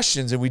these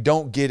questions and we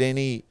don't get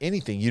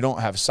anything. You don't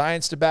have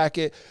science to back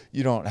it.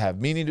 You don't have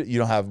meaning. You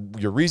don't have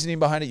your reasoning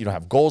behind it. You don't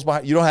have goals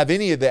behind it. You don't have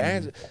any of the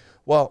answers.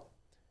 Well,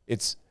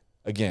 it's,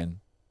 again,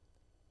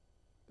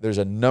 there's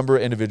a number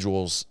of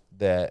individuals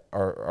that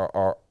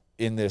are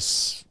in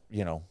this,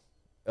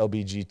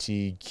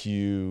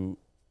 LGBTQ,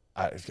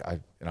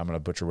 and I'm going to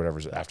butcher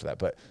whatever's after that,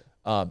 but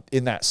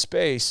in that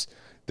space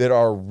that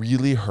are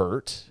really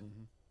hurt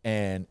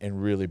and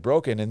really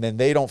broken, and then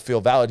they don't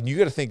feel valid. And you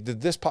got to think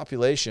that this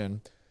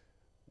population,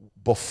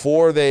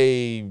 before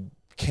they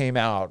came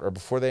out or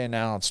before they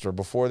announced or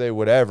before they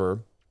whatever,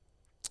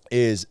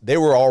 is they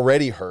were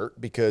already hurt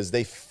because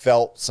they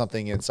felt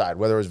something inside,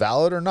 whether it was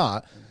valid or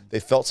not. They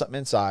felt something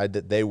inside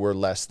that they were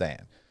less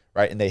than,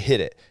 right? And they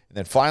hid it. And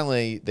then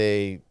finally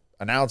they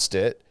announced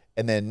it,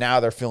 and then now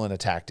they're feeling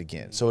attacked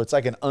again. So it's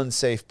like an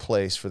unsafe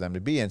place for them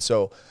to be in.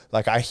 So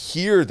like, I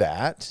hear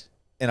that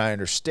and I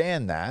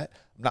understand that.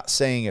 I'm not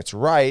saying it's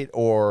right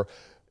or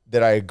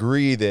that I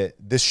agree that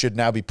this should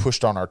now be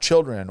pushed on our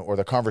children or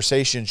the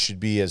conversation should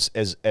be as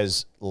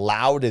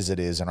loud as it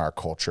is in our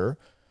culture.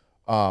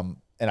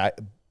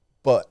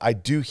 But I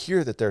do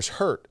hear that there's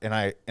hurt, and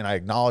I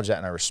acknowledge that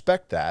and I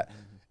respect that.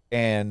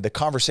 And the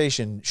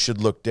conversation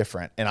should look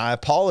different. And I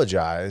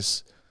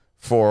apologize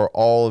for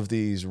all of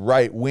these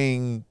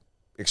right-wing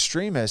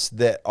extremists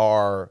that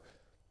are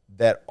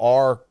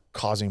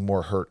causing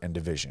more hurt and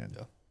division.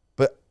 Yeah.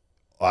 But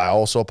I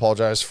also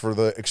apologize for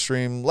the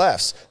extreme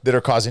lefts that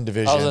are causing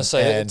division. I was going to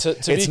say, and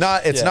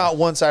it's not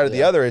one side or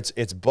the other.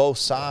 It's both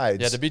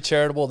sides. Yeah, to be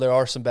charitable, there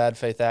are some bad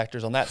faith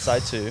actors on that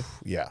side too.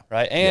 Yeah.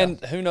 Right.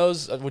 And who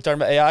knows? We were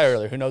talking about AI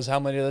earlier. Who knows how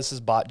many of this is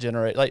bot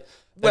generated? Like,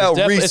 well,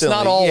 recently, it's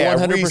not all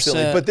 100%.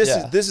 Recently, but this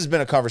has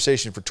been a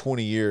conversation for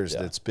 20 years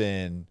that has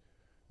been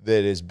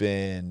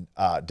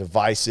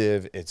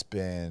divisive. It's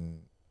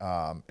been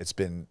on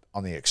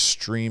the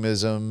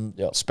extremism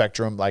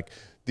spectrum. Like,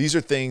 these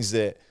are things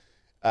that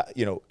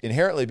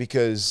inherently,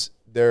 because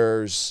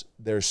there's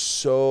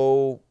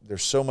so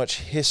much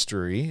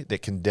history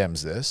that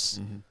condemns this.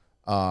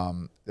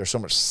 Mm-hmm. There's so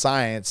much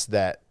science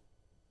that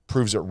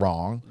proves it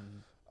wrong.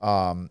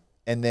 Mm-hmm.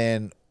 And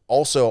then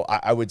also,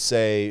 I would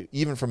say,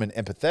 even from an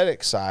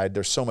empathetic side,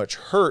 there's so much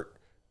hurt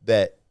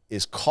that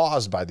is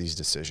caused by these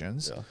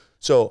decisions. Yeah.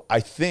 So I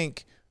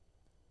think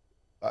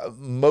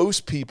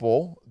most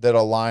people that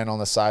align on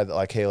the side that,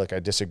 like, hey, like, I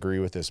disagree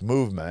with this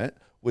movement,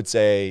 would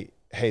say,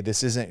 hey,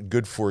 this isn't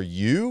good for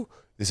you.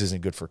 This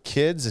isn't good for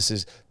kids. This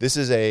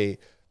is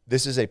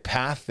a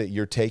path that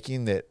you're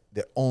taking that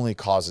only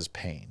causes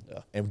pain,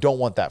 and don't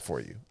want that for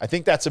you. I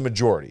think that's a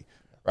majority,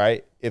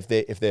 right? If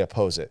they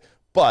oppose it,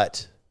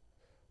 but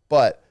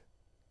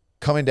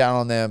coming down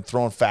on them,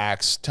 throwing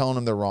facts, telling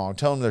them they're wrong,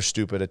 telling them they're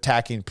stupid,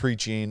 attacking,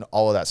 preaching,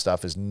 all of that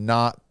stuff is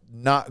not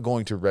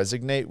going to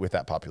resonate with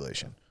that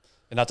population.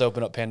 And not to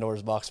open up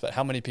Pandora's box, but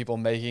how many people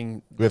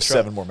making we have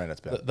 7 more minutes,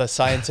 Ben. The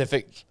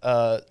scientific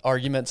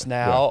arguments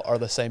now are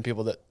the same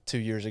people that 2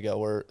 years ago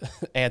were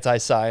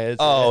anti-science.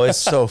 Oh, it's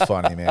so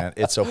funny, man.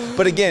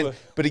 But again,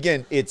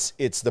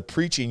 it's the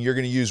preaching. You're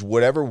going to use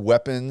whatever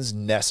weapons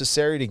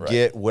necessary to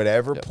get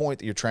whatever point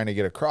that you're trying to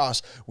get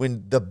across,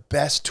 when the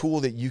best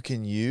tool that you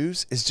can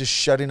use is just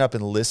shutting up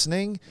and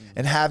listening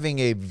and having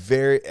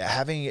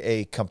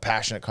a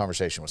compassionate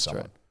conversation with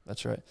someone.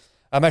 That's right.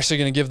 I'm actually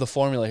going to give the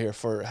formula here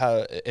for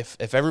how,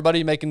 if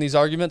everybody making these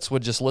arguments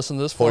would just listen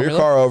to this formula. Pull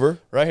your car over.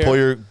 Right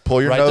here.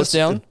 Pull your Write notes this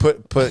down.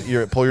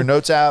 Pull your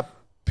notes app,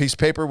 piece of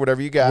paper,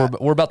 whatever you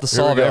got. We're about to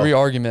solve every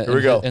argument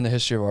in the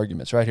history of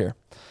arguments right here.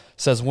 It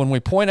says, when we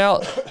point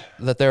out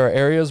that there are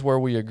areas where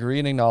we agree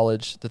and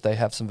acknowledge that they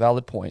have some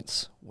valid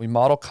points, we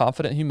model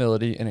confident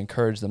humility and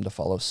encourage them to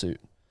follow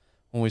suit.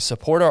 When we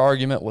support our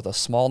argument with a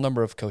small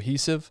number of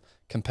cohesive,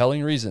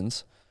 compelling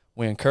reasons,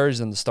 we encourage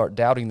them to start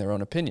doubting their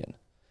own opinion.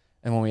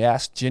 And when we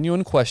ask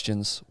genuine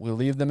questions, we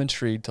leave them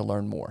intrigued to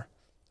learn more.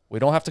 We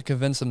don't have to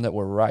convince them that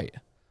we're right.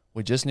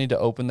 We just need to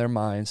open their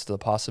minds to the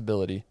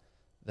possibility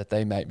that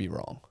they might be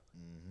wrong.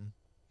 Mm-hmm.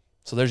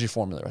 So there's your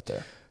formula right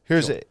there.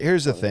 Here's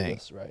the thing,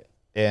 right?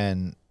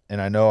 And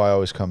I know I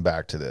always come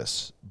back to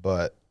this,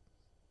 but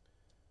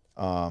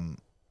the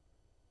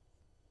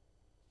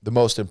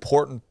most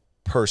important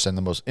person,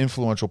 the most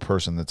influential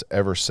person that's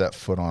ever set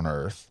foot on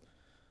earth,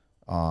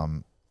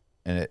 and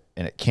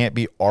it can't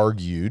be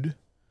argued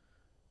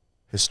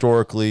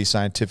historically,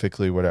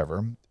 scientifically,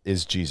 whatever,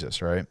 is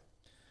Jesus, right?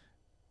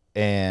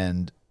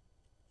 And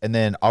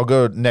then I'll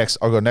go next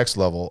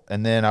level,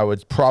 and then I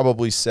would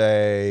probably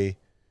say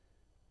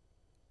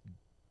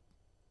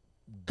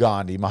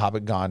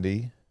Mahatma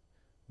Gandhi,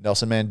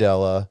 Nelson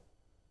Mandela,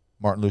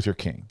 Martin Luther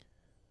King.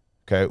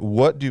 Okay,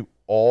 what do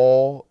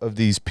all of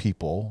these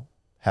people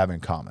have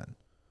in common?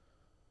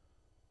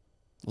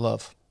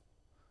 Love.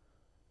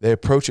 They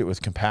approach it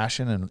with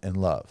compassion and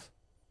love,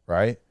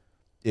 right?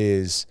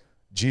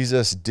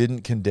 Jesus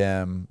didn't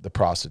condemn the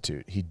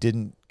prostitute. He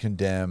didn't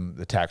condemn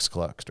the tax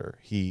collector.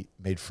 He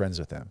made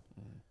friends with them.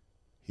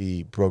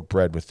 He broke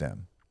bread with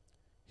them.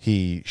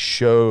 He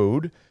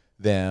showed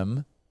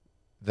them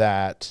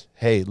that,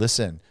 hey,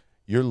 listen,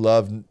 you're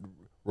loved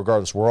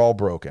regardless. We're all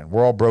broken.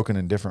 We're all broken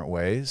in different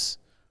ways,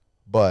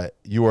 but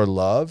you are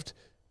loved,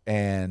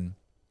 and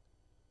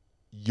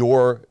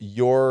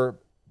your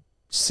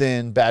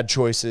sin, bad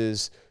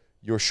choices,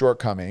 your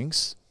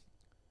shortcomings,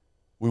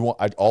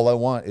 all I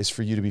want is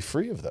for you to be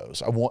free of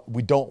those.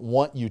 We don't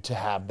want you to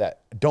have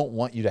that. Don't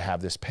want you to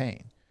have this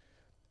pain.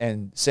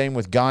 And same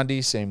with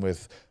Gandhi. Same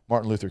with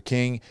Martin Luther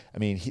King. I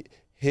mean,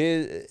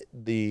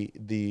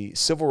 the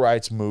civil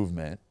rights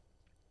movement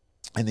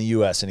in the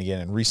U.S. and again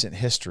in recent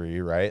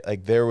history, right?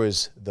 Like, there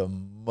was the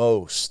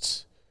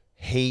most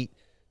hate,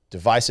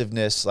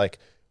 divisiveness. Like,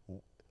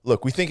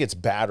 look, we think it's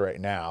bad right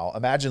now.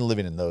 Imagine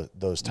living in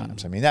those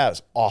times. I mean, that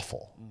was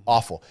awful,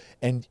 awful.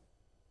 And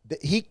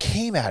he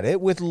came at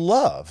it with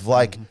love,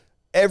 like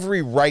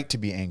every right to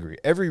be angry,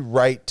 every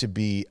right to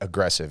be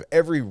aggressive,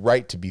 every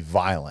right to be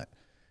violent.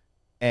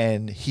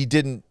 And he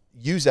didn't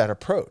use that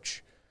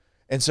approach.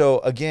 And so,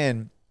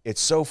 again,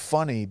 it's so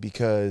funny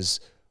because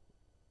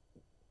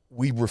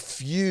we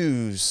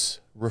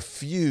refuse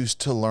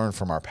to learn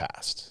from our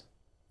past.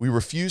 We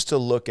refuse to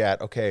look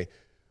at, okay,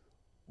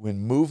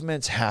 when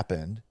movements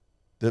happened,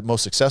 the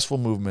most successful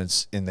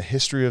movements in the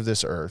history of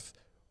this earth,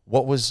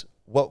 what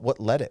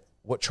led it?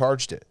 What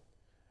charged it?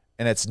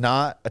 And it's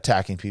not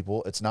attacking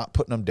people. It's not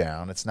putting them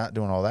down. It's not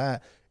doing all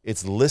that.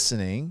 It's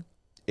listening.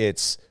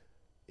 It's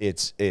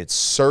it's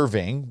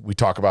serving, we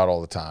talk about all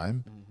the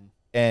time.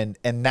 And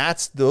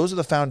those are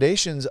the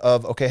foundations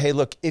of, okay, hey,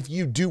 look, if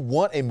you do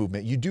want a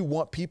movement, you do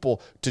want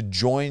people to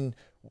join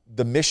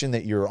the mission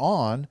that you're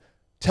on,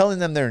 telling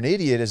them they're an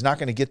idiot is not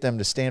going to get them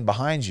to stand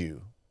behind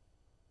you.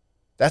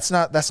 That's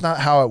not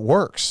how it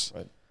works.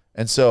 Right.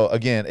 And so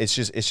again, it's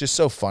just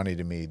so funny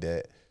to me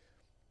that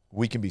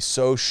we can be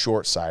so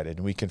short-sighted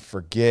and we can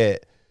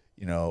forget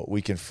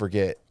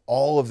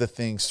all of the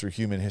things through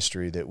human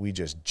history that we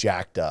just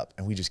jacked up,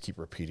 and we just keep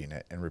repeating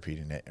it and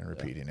repeating it and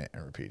repeating it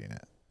and repeating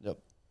it. Yep.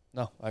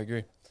 No, I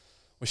agree.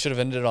 We should have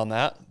ended on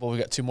that, but we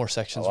got 2 more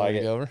sections we're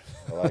gonna go over.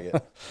 I like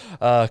it.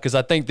 Because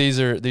I think these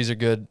are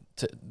good.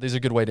 These are a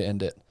good way to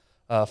end it.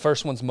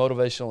 First one's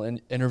motivational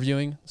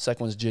interviewing.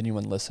 Second one's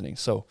genuine listening.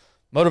 So,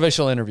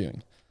 motivational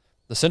interviewing.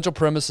 The central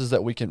premise is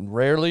that we can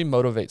rarely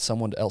motivate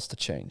someone else to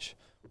change.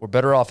 We're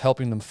better off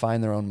helping them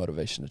find their own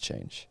motivation to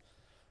change.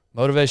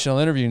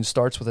 Motivational interviewing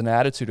starts with an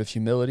attitude of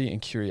humility and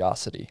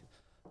curiosity.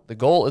 The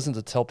goal isn't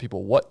to tell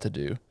people what to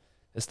do.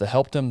 It's to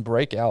help them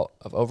break out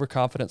of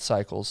overconfident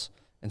cycles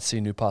and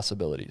see new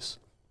possibilities.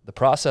 The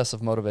process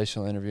of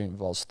motivational interviewing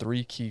involves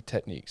 3 key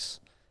techniques: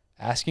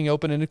 asking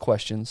open-ended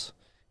questions,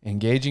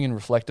 engaging in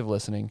reflective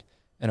listening,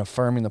 and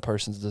affirming the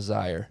person's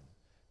desire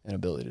and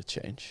ability to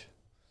change.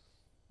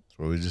 That's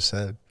what we just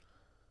said.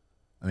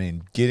 I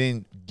mean,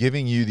 giving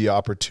you the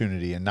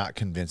opportunity, and not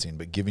convincing,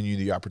 but giving you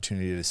the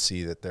opportunity to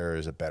see that there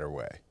is a better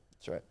way.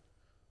 That's right.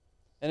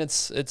 And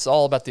it's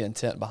all about the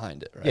intent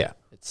behind it, right? Yeah.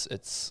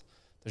 It's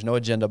there's no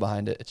agenda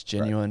behind it. It's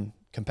genuine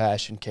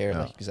compassion, care,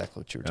 like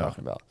exactly what you were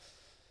talking about.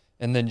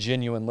 And then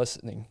genuine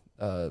listening.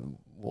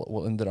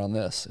 We'll end it on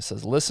this. It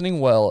says, listening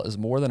well is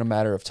more than a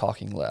matter of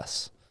talking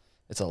less.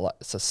 It's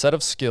a set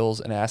of skills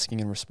in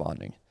asking and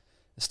responding.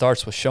 It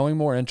starts with showing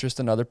more interest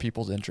in other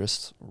people's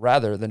interests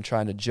rather than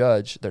trying to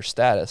judge their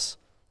status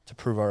to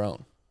prove our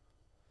own.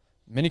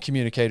 Many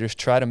communicators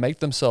try to make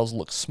themselves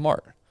look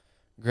smart.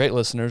 Great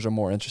listeners are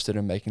more interested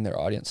in making their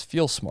audience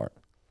feel smart.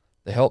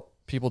 They help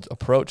people to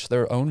approach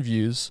their own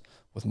views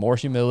with more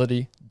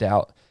humility,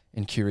 doubt,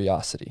 and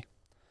curiosity.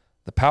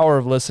 The power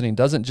of listening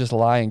doesn't just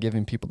lie in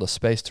giving people the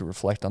space to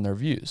reflect on their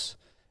views.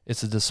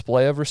 It's a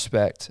display of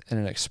respect and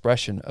an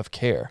expression of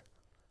care.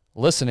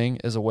 Listening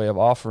is a way of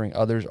offering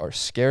others our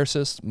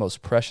scarcest,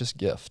 most precious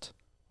gift,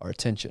 our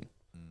attention.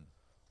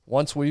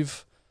 Once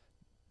we've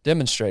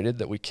demonstrated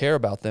that we care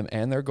about them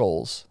and their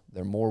goals,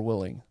 they're more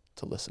willing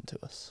to listen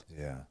to us.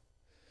 Yeah.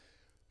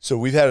 So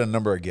we've had a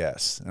number of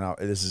guests, and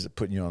this is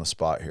putting you on the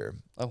spot here.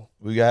 Oh,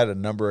 we had a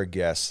number of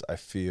guests, I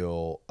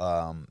feel,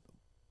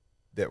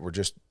 that were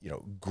just,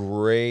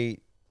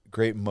 great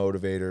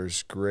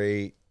motivators,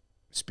 great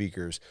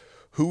speakers.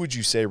 Who would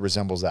you say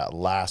resembles that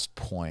last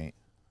point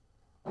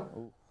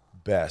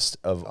best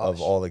of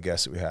all the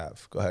guests that we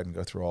have? Go ahead and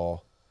go through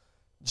all.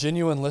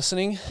 Genuine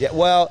listening? Yeah,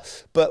 well,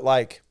 but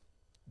like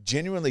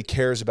genuinely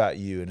cares about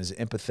you and is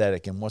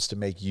empathetic and wants to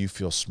make you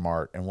feel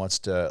smart and wants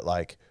to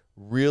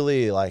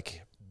really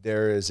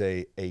there is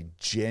a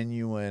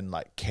genuine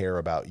care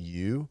about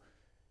you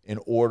in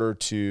order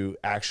to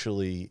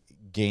actually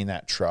gain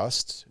that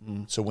trust.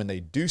 So when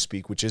they do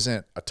speak, which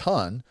isn't a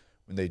ton,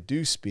 when they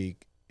do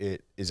speak,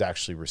 it is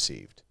actually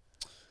received.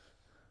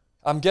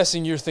 I'm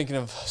guessing you're thinking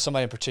of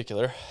somebody in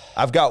particular.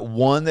 I've got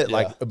one that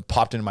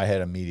popped into my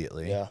head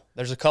immediately. Yeah.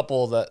 There's a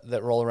couple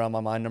that roll around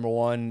my mind. Number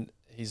one,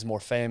 he's more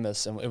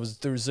famous, and it was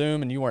through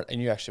Zoom, and you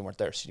actually weren't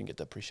there, so you didn't get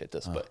to appreciate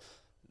this, but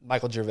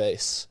Michael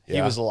Gervais.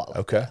 He was a lot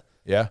like that.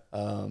 Yeah.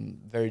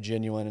 Very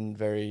genuine and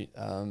very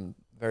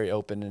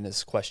open in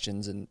his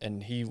questions,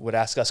 and he would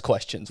ask us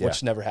questions,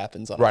 which never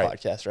happens on a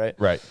podcast, right?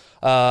 Right.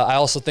 I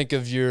also think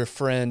of your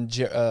friend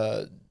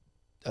Jamin.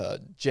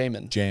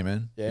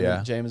 Jamin.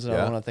 Jamin's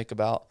another one I think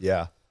about.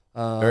 Yeah.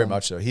 Very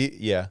much so.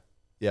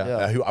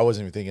 I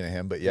wasn't even thinking of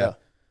him, but yeah.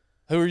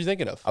 Who were you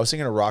thinking of? I was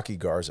thinking of Rocky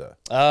Garza.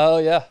 Oh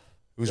yeah.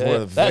 Who's one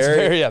of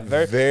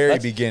the very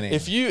beginning.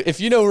 If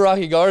you know who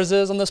Rocky Garza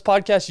is on this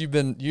podcast,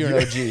 you're an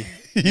OG.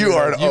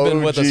 You've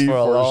been with us for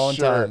a long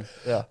time.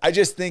 Yeah. I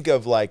just think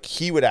of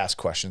he would ask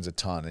questions a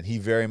ton, and he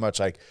very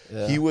much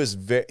he was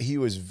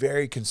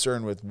very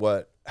concerned with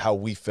how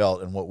we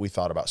felt and what we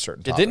thought about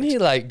certain topics. Didn't he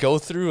go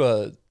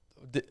through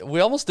we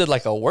almost did a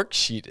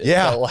worksheet.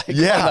 On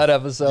that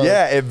episode.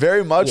 Yeah, it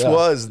very much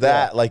was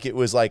that. Yeah. It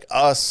was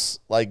us.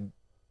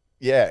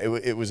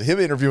 It was him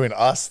interviewing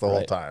us the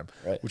whole time,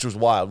 which was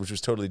wild, which was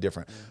totally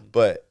different. Mm-hmm.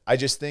 But I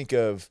just think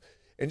of,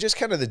 and just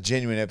kind of the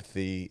genuine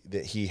empathy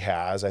that he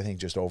has, I think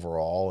just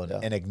overall,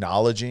 and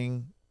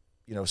acknowledging,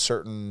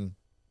 certain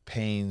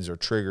pains or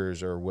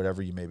triggers or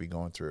whatever you may be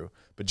going through.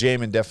 But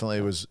Jamin definitely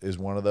is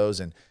one of those.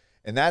 And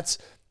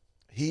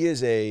he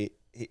is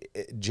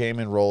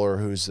Jamin Roller,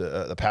 who's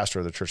the pastor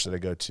of the church that I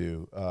go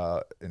to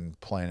in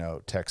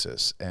Plano,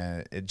 Texas.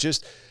 And it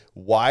just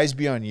wise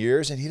beyond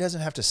years, and he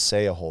doesn't have to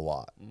say a whole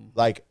lot.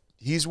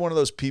 He's one of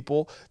those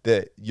people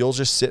that you'll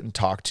just sit and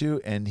talk to,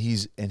 and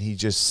he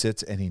just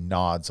sits and he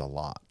nods a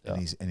lot, and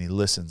he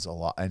listens a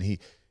lot, and he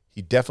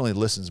definitely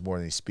listens more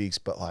than he speaks.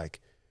 But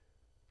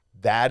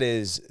that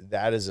is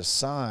a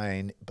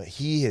sign. But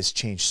he has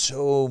changed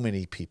so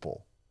many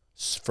people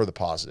for the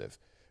positive.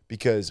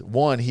 Because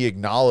one, he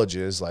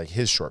acknowledges like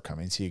his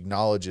shortcomings. He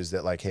acknowledges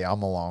that like, hey,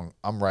 I'm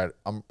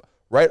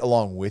right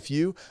along with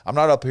you. I'm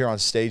not up here on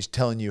stage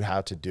telling you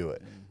how to do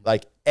it.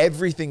 Like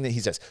everything that he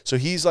says. So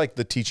he's like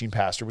the teaching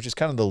pastor, which is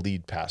kind of the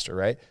lead pastor,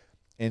 right?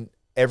 And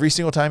every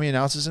single time he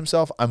announces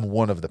himself, I'm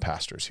one of the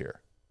pastors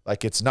here.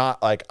 Like it's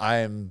not like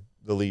I'm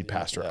the lead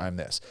pastor, I'm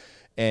this.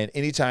 And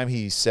anytime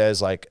he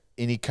says like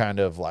any kind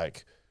of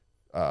like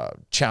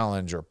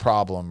challenge or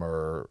problem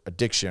or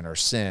addiction or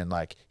sin,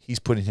 like he's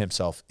putting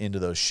himself into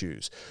those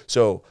shoes.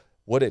 So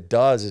what it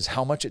does is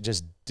how much it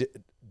just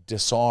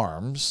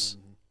disarms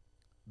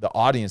the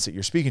audience that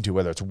you're speaking to,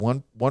 whether it's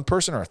one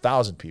person or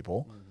 1,000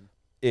 people,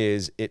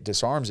 is it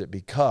disarms it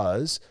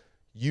because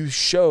you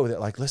show that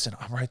like, listen,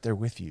 I'm right there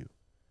with you.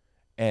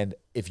 And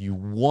if you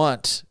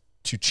want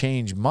to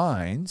change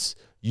minds,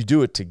 you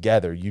do it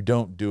together. You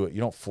don't do it.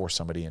 You don't force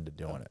somebody into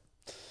doing it.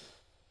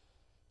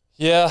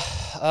 Yeah.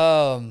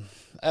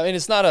 I mean,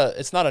 it's not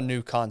a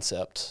new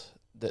concept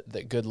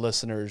that good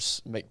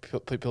listeners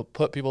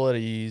put people at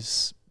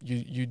ease.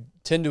 You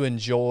tend to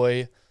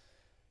enjoy,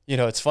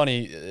 it's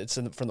funny. It's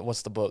from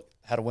what's the book?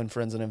 How to Win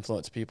Friends and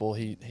Influence People.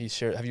 He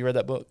shared. Have you read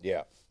that book?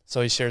 Yeah.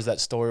 So he shares that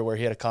story where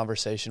he had a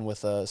conversation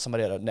with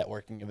somebody at a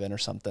networking event or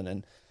something,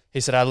 and he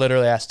said, I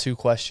literally asked 2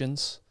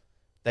 questions.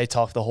 They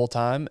talked the whole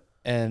time,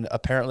 and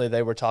apparently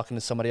they were talking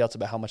to somebody else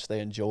about how much they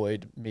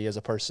enjoyed me as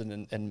a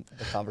person and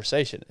the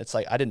conversation. It's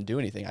like I didn't do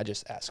anything. I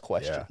just asked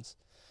questions.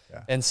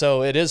 Yeah. And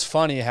so it is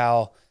funny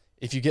how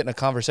if you get in a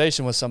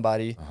conversation with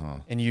somebody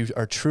and you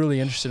are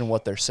truly interested in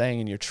what they're saying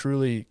and you're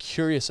truly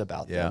curious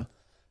about them,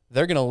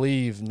 they're going to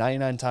leave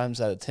 99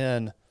 times out of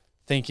 10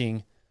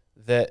 thinking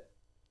that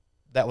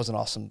was an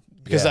awesome,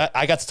 because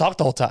I got to talk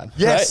the whole time.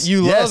 Yes. Right?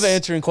 You love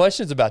answering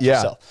questions about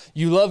yourself.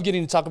 You love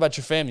getting to talk about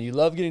your family. You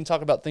love getting to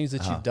talk about things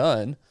that you've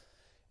done.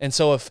 And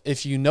so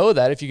if you know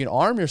that, if you can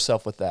arm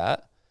yourself with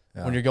that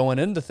when you're going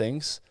into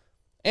things,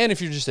 and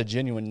if you're just a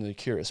genuinely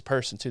curious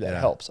person too, that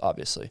helps,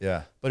 obviously.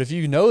 Yeah. But if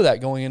you know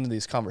that going into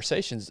these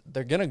conversations,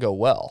 they're going to go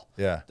well.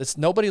 Yeah.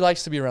 Nobody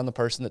likes to be around the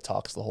person that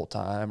talks the whole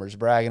time or is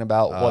bragging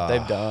about what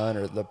they've done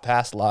or the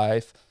past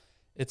life.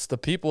 It's the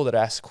people that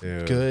ask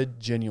good,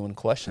 genuine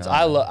questions.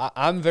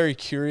 I'm very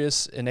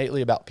curious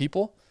innately about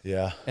people.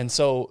 Yeah. And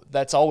so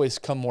that's always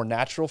come more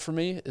natural for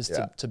me is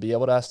to be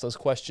able to ask those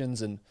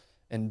questions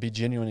and be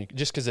genuinely,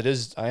 just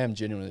because I am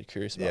genuinely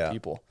curious about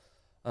people.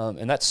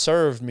 And that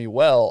served me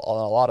well on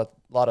a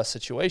lot of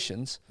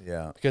situations.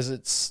 Yeah. Because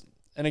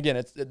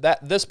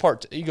this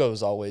part, ego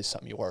is always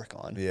something you work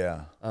on.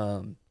 Yeah.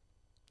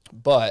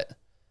 But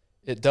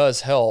it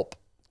does help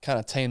kind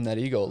of tame that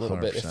ego a little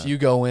 100%. Bit. If you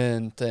go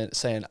in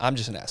saying, I'm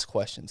just going to ask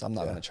questions, I'm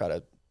not going to try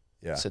to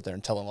sit there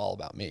and tell them all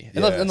about me.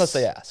 Unless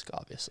they ask,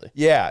 obviously.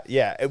 Yeah,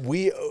 yeah.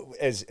 We,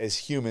 as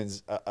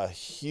humans, a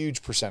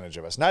huge percentage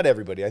of us, not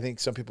everybody, I think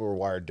some people are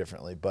wired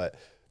differently, but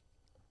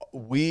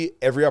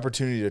every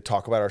opportunity to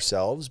talk about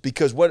ourselves,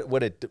 because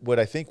what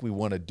I think we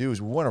want to do is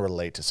we want to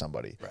relate to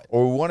somebody, right,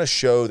 or we want to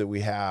show that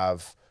we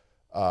have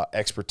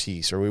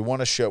expertise, or we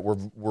want to show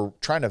we're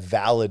trying to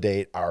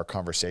validate our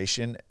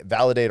conversation,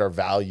 validate our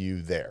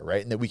value there,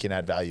 right, and that we can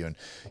add value.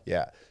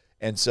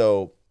 And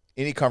so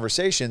any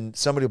conversation,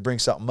 somebody will bring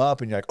something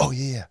up and you're like, oh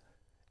yeah,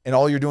 and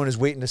all you're doing is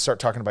waiting to start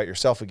talking about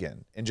yourself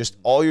again, and just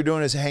all you're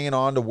doing is hanging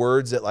on to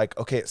words that like,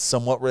 okay, it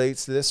somewhat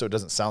relates to this, so it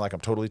doesn't sound like I'm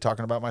totally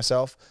talking about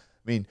myself.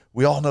 I mean,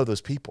 we all know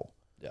those people.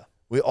 Yeah,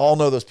 we all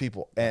know those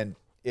people, and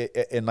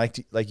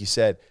like you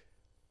said,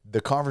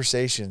 the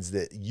conversations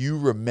that you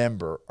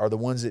remember are the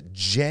ones that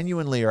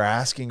genuinely are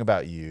asking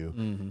about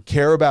you,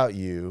 care about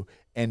you,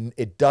 and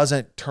it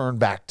doesn't turn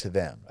back to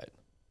them. Right.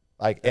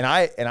 Like, and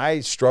I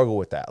struggle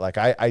with that. Like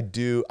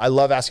I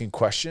love asking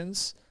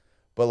questions,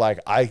 but like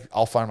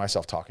I'll find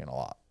myself talking a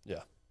lot.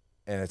 Yeah,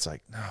 and it's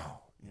like,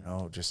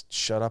 no, just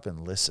shut up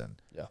and listen.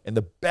 Yeah. And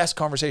the best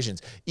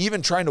conversations,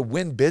 even trying to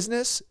win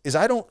business, is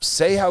I don't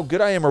say how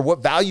good I am or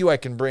what value I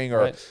can bring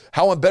or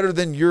how I'm better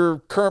than your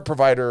current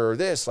provider or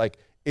this. Like,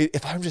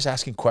 if I'm just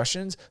asking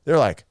questions, they're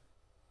like,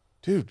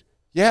 dude,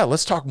 yeah,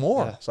 let's talk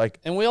more. Yeah. It's like,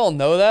 and we all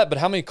know that, but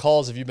how many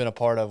calls have you been a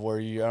part of where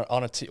you're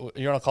on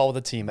a call with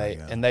a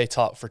teammate and they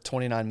talk for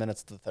 29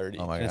 minutes to 30,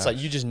 and it's like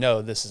you just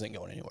know this isn't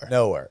going anywhere.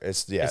 Nowhere.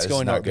 It's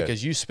going nowhere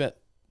because you spent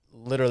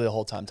literally the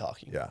whole time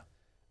talking. Yeah.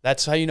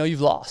 That's how you know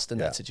you've lost in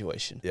that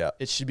situation. Yeah.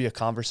 It should be a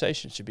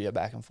conversation. It should be a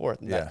back and forth.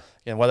 And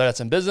again, whether that's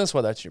in business,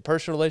 whether that's your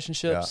personal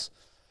relationships.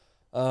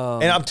 Yeah.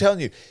 And I'm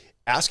telling you,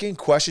 asking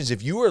questions,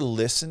 if you are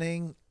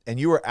listening and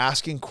you are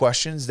asking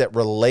questions that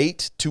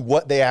relate to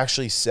what they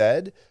actually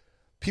said,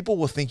 people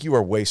will think you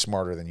are way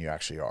smarter than you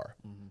actually are.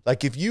 Mm-hmm.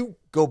 Like if you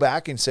go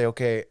back and say,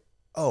 okay,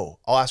 I'll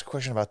ask a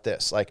question about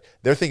this. Like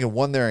they're thinking,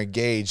 one, they're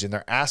engaged and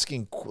they're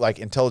asking like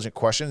intelligent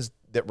questions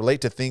that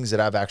relate to things that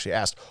I've actually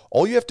asked.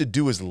 All you have to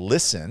do is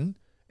listen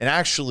and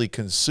actually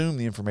consume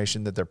the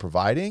information that they're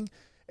providing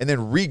and then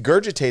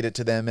regurgitate it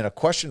to them in a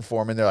question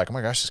form. And they're like, oh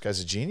my gosh, this guy's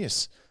a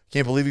genius.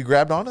 Can't believe he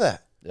grabbed onto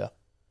that. Yeah.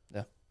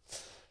 Yeah.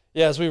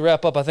 Yeah, as we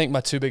wrap up, I think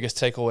my two biggest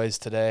takeaways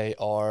today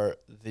are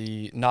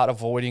the not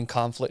avoiding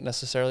conflict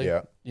necessarily.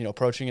 Yeah. You know,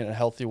 approaching it in a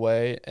healthy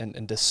way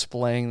and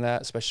displaying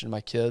that, especially to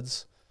my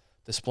kids,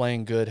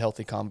 displaying good,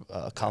 healthy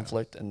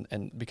conflict.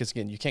 And because,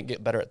 again, you can't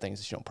get better at things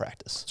if you don't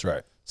practice. That's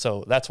right.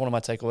 So that's one of my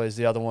takeaways.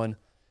 The other one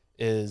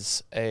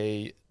is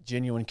a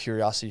genuine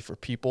curiosity for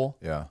people.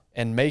 Yeah.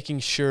 And making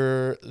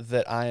sure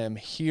that I am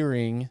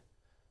hearing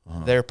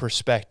their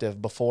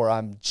perspective before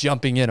I'm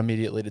jumping in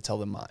immediately to tell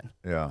them mine.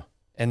 Yeah.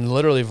 And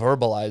literally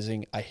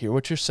verbalizing, I hear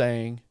what you're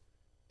saying,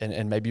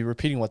 and maybe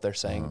repeating what they're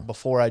saying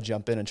before I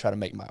jump in and try to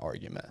make my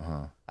argument.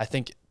 I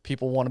think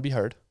people want to be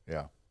heard.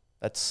 Yeah.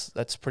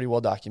 That's pretty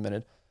well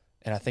documented.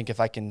 And I think if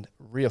I can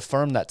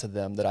reaffirm that to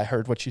them, that I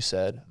heard what you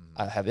said,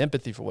 I have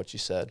empathy for what you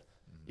said,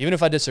 even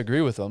if I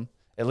disagree with them,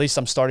 at least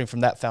I'm starting from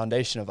that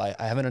foundation of I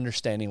have an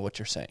understanding of what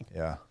you're saying.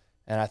 Yeah.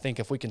 And I think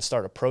if we can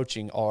start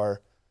approaching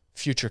our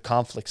future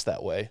conflicts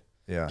that way,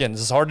 Yeah. again,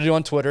 this is hard to do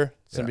on Twitter.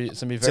 It's gonna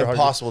be very hard.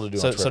 Impossible to do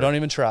on Twitter. So don't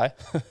even try.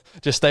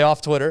 Just stay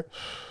off Twitter.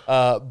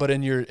 But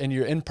in your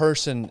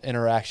in-person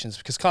interactions,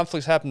 because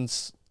conflicts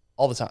happens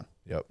all the time.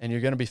 Yep. And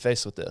you're going to be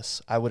faced with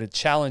this. I would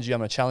challenge you. I'm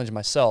going to challenge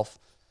myself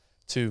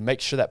to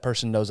make sure that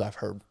person knows I've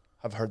heard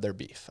their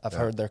beef. I've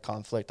heard their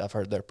conflict. I've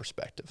heard their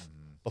perspective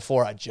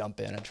before I jump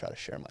in and try to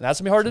share mine. That's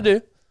going to be hard to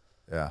do.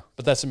 Yeah.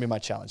 But that's going to be my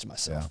challenge to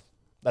myself. Yeah.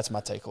 That's my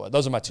takeaway.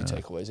 Those are my two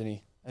takeaways.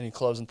 Any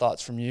closing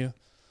thoughts from you?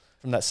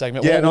 From that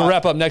segment, Yeah, we'll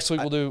wrap up next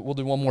week. We'll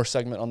do one more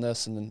segment on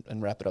this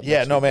and wrap it up. Yeah,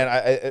 next no, week.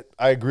 man,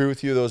 I agree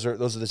with you. Those are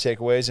the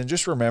takeaways. And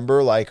just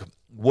remember, like,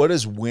 what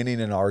does winning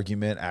an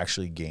argument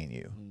actually gain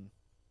you?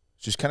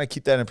 Just kind of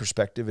keep that in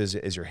perspective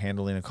as you're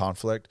handling a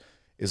conflict.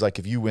 Is like,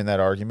 if you win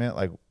that argument,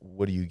 like,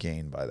 what do you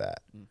gain by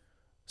that?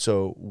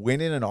 So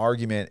winning an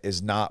argument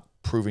is not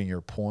proving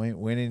your point.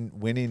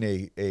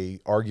 Winning a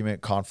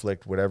argument,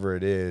 conflict, whatever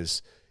it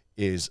is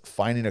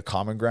finding a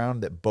common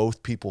ground that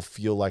both people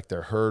feel like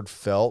they're heard,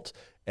 felt,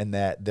 and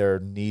that their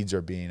needs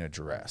are being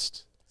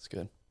addressed. That's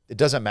good. It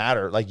doesn't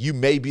matter. Like, you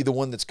may be the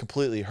one that's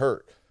completely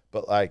hurt,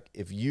 but like,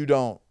 if you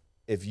don't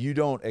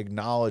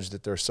acknowledge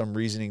that there's some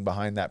reasoning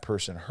behind that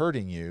person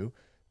hurting you,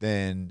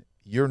 then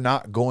you're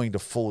not going to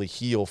fully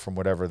heal from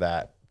whatever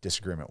that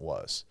disagreement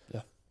was.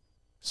 Yeah.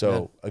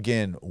 So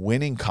again,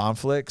 winning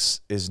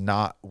conflicts is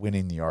not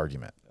winning the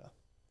argument. Yeah.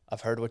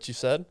 I've heard what you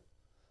said.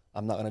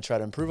 I'm not going to try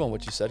to improve on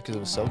what you said because it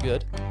was so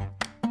good.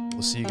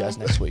 We'll see you guys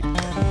next week.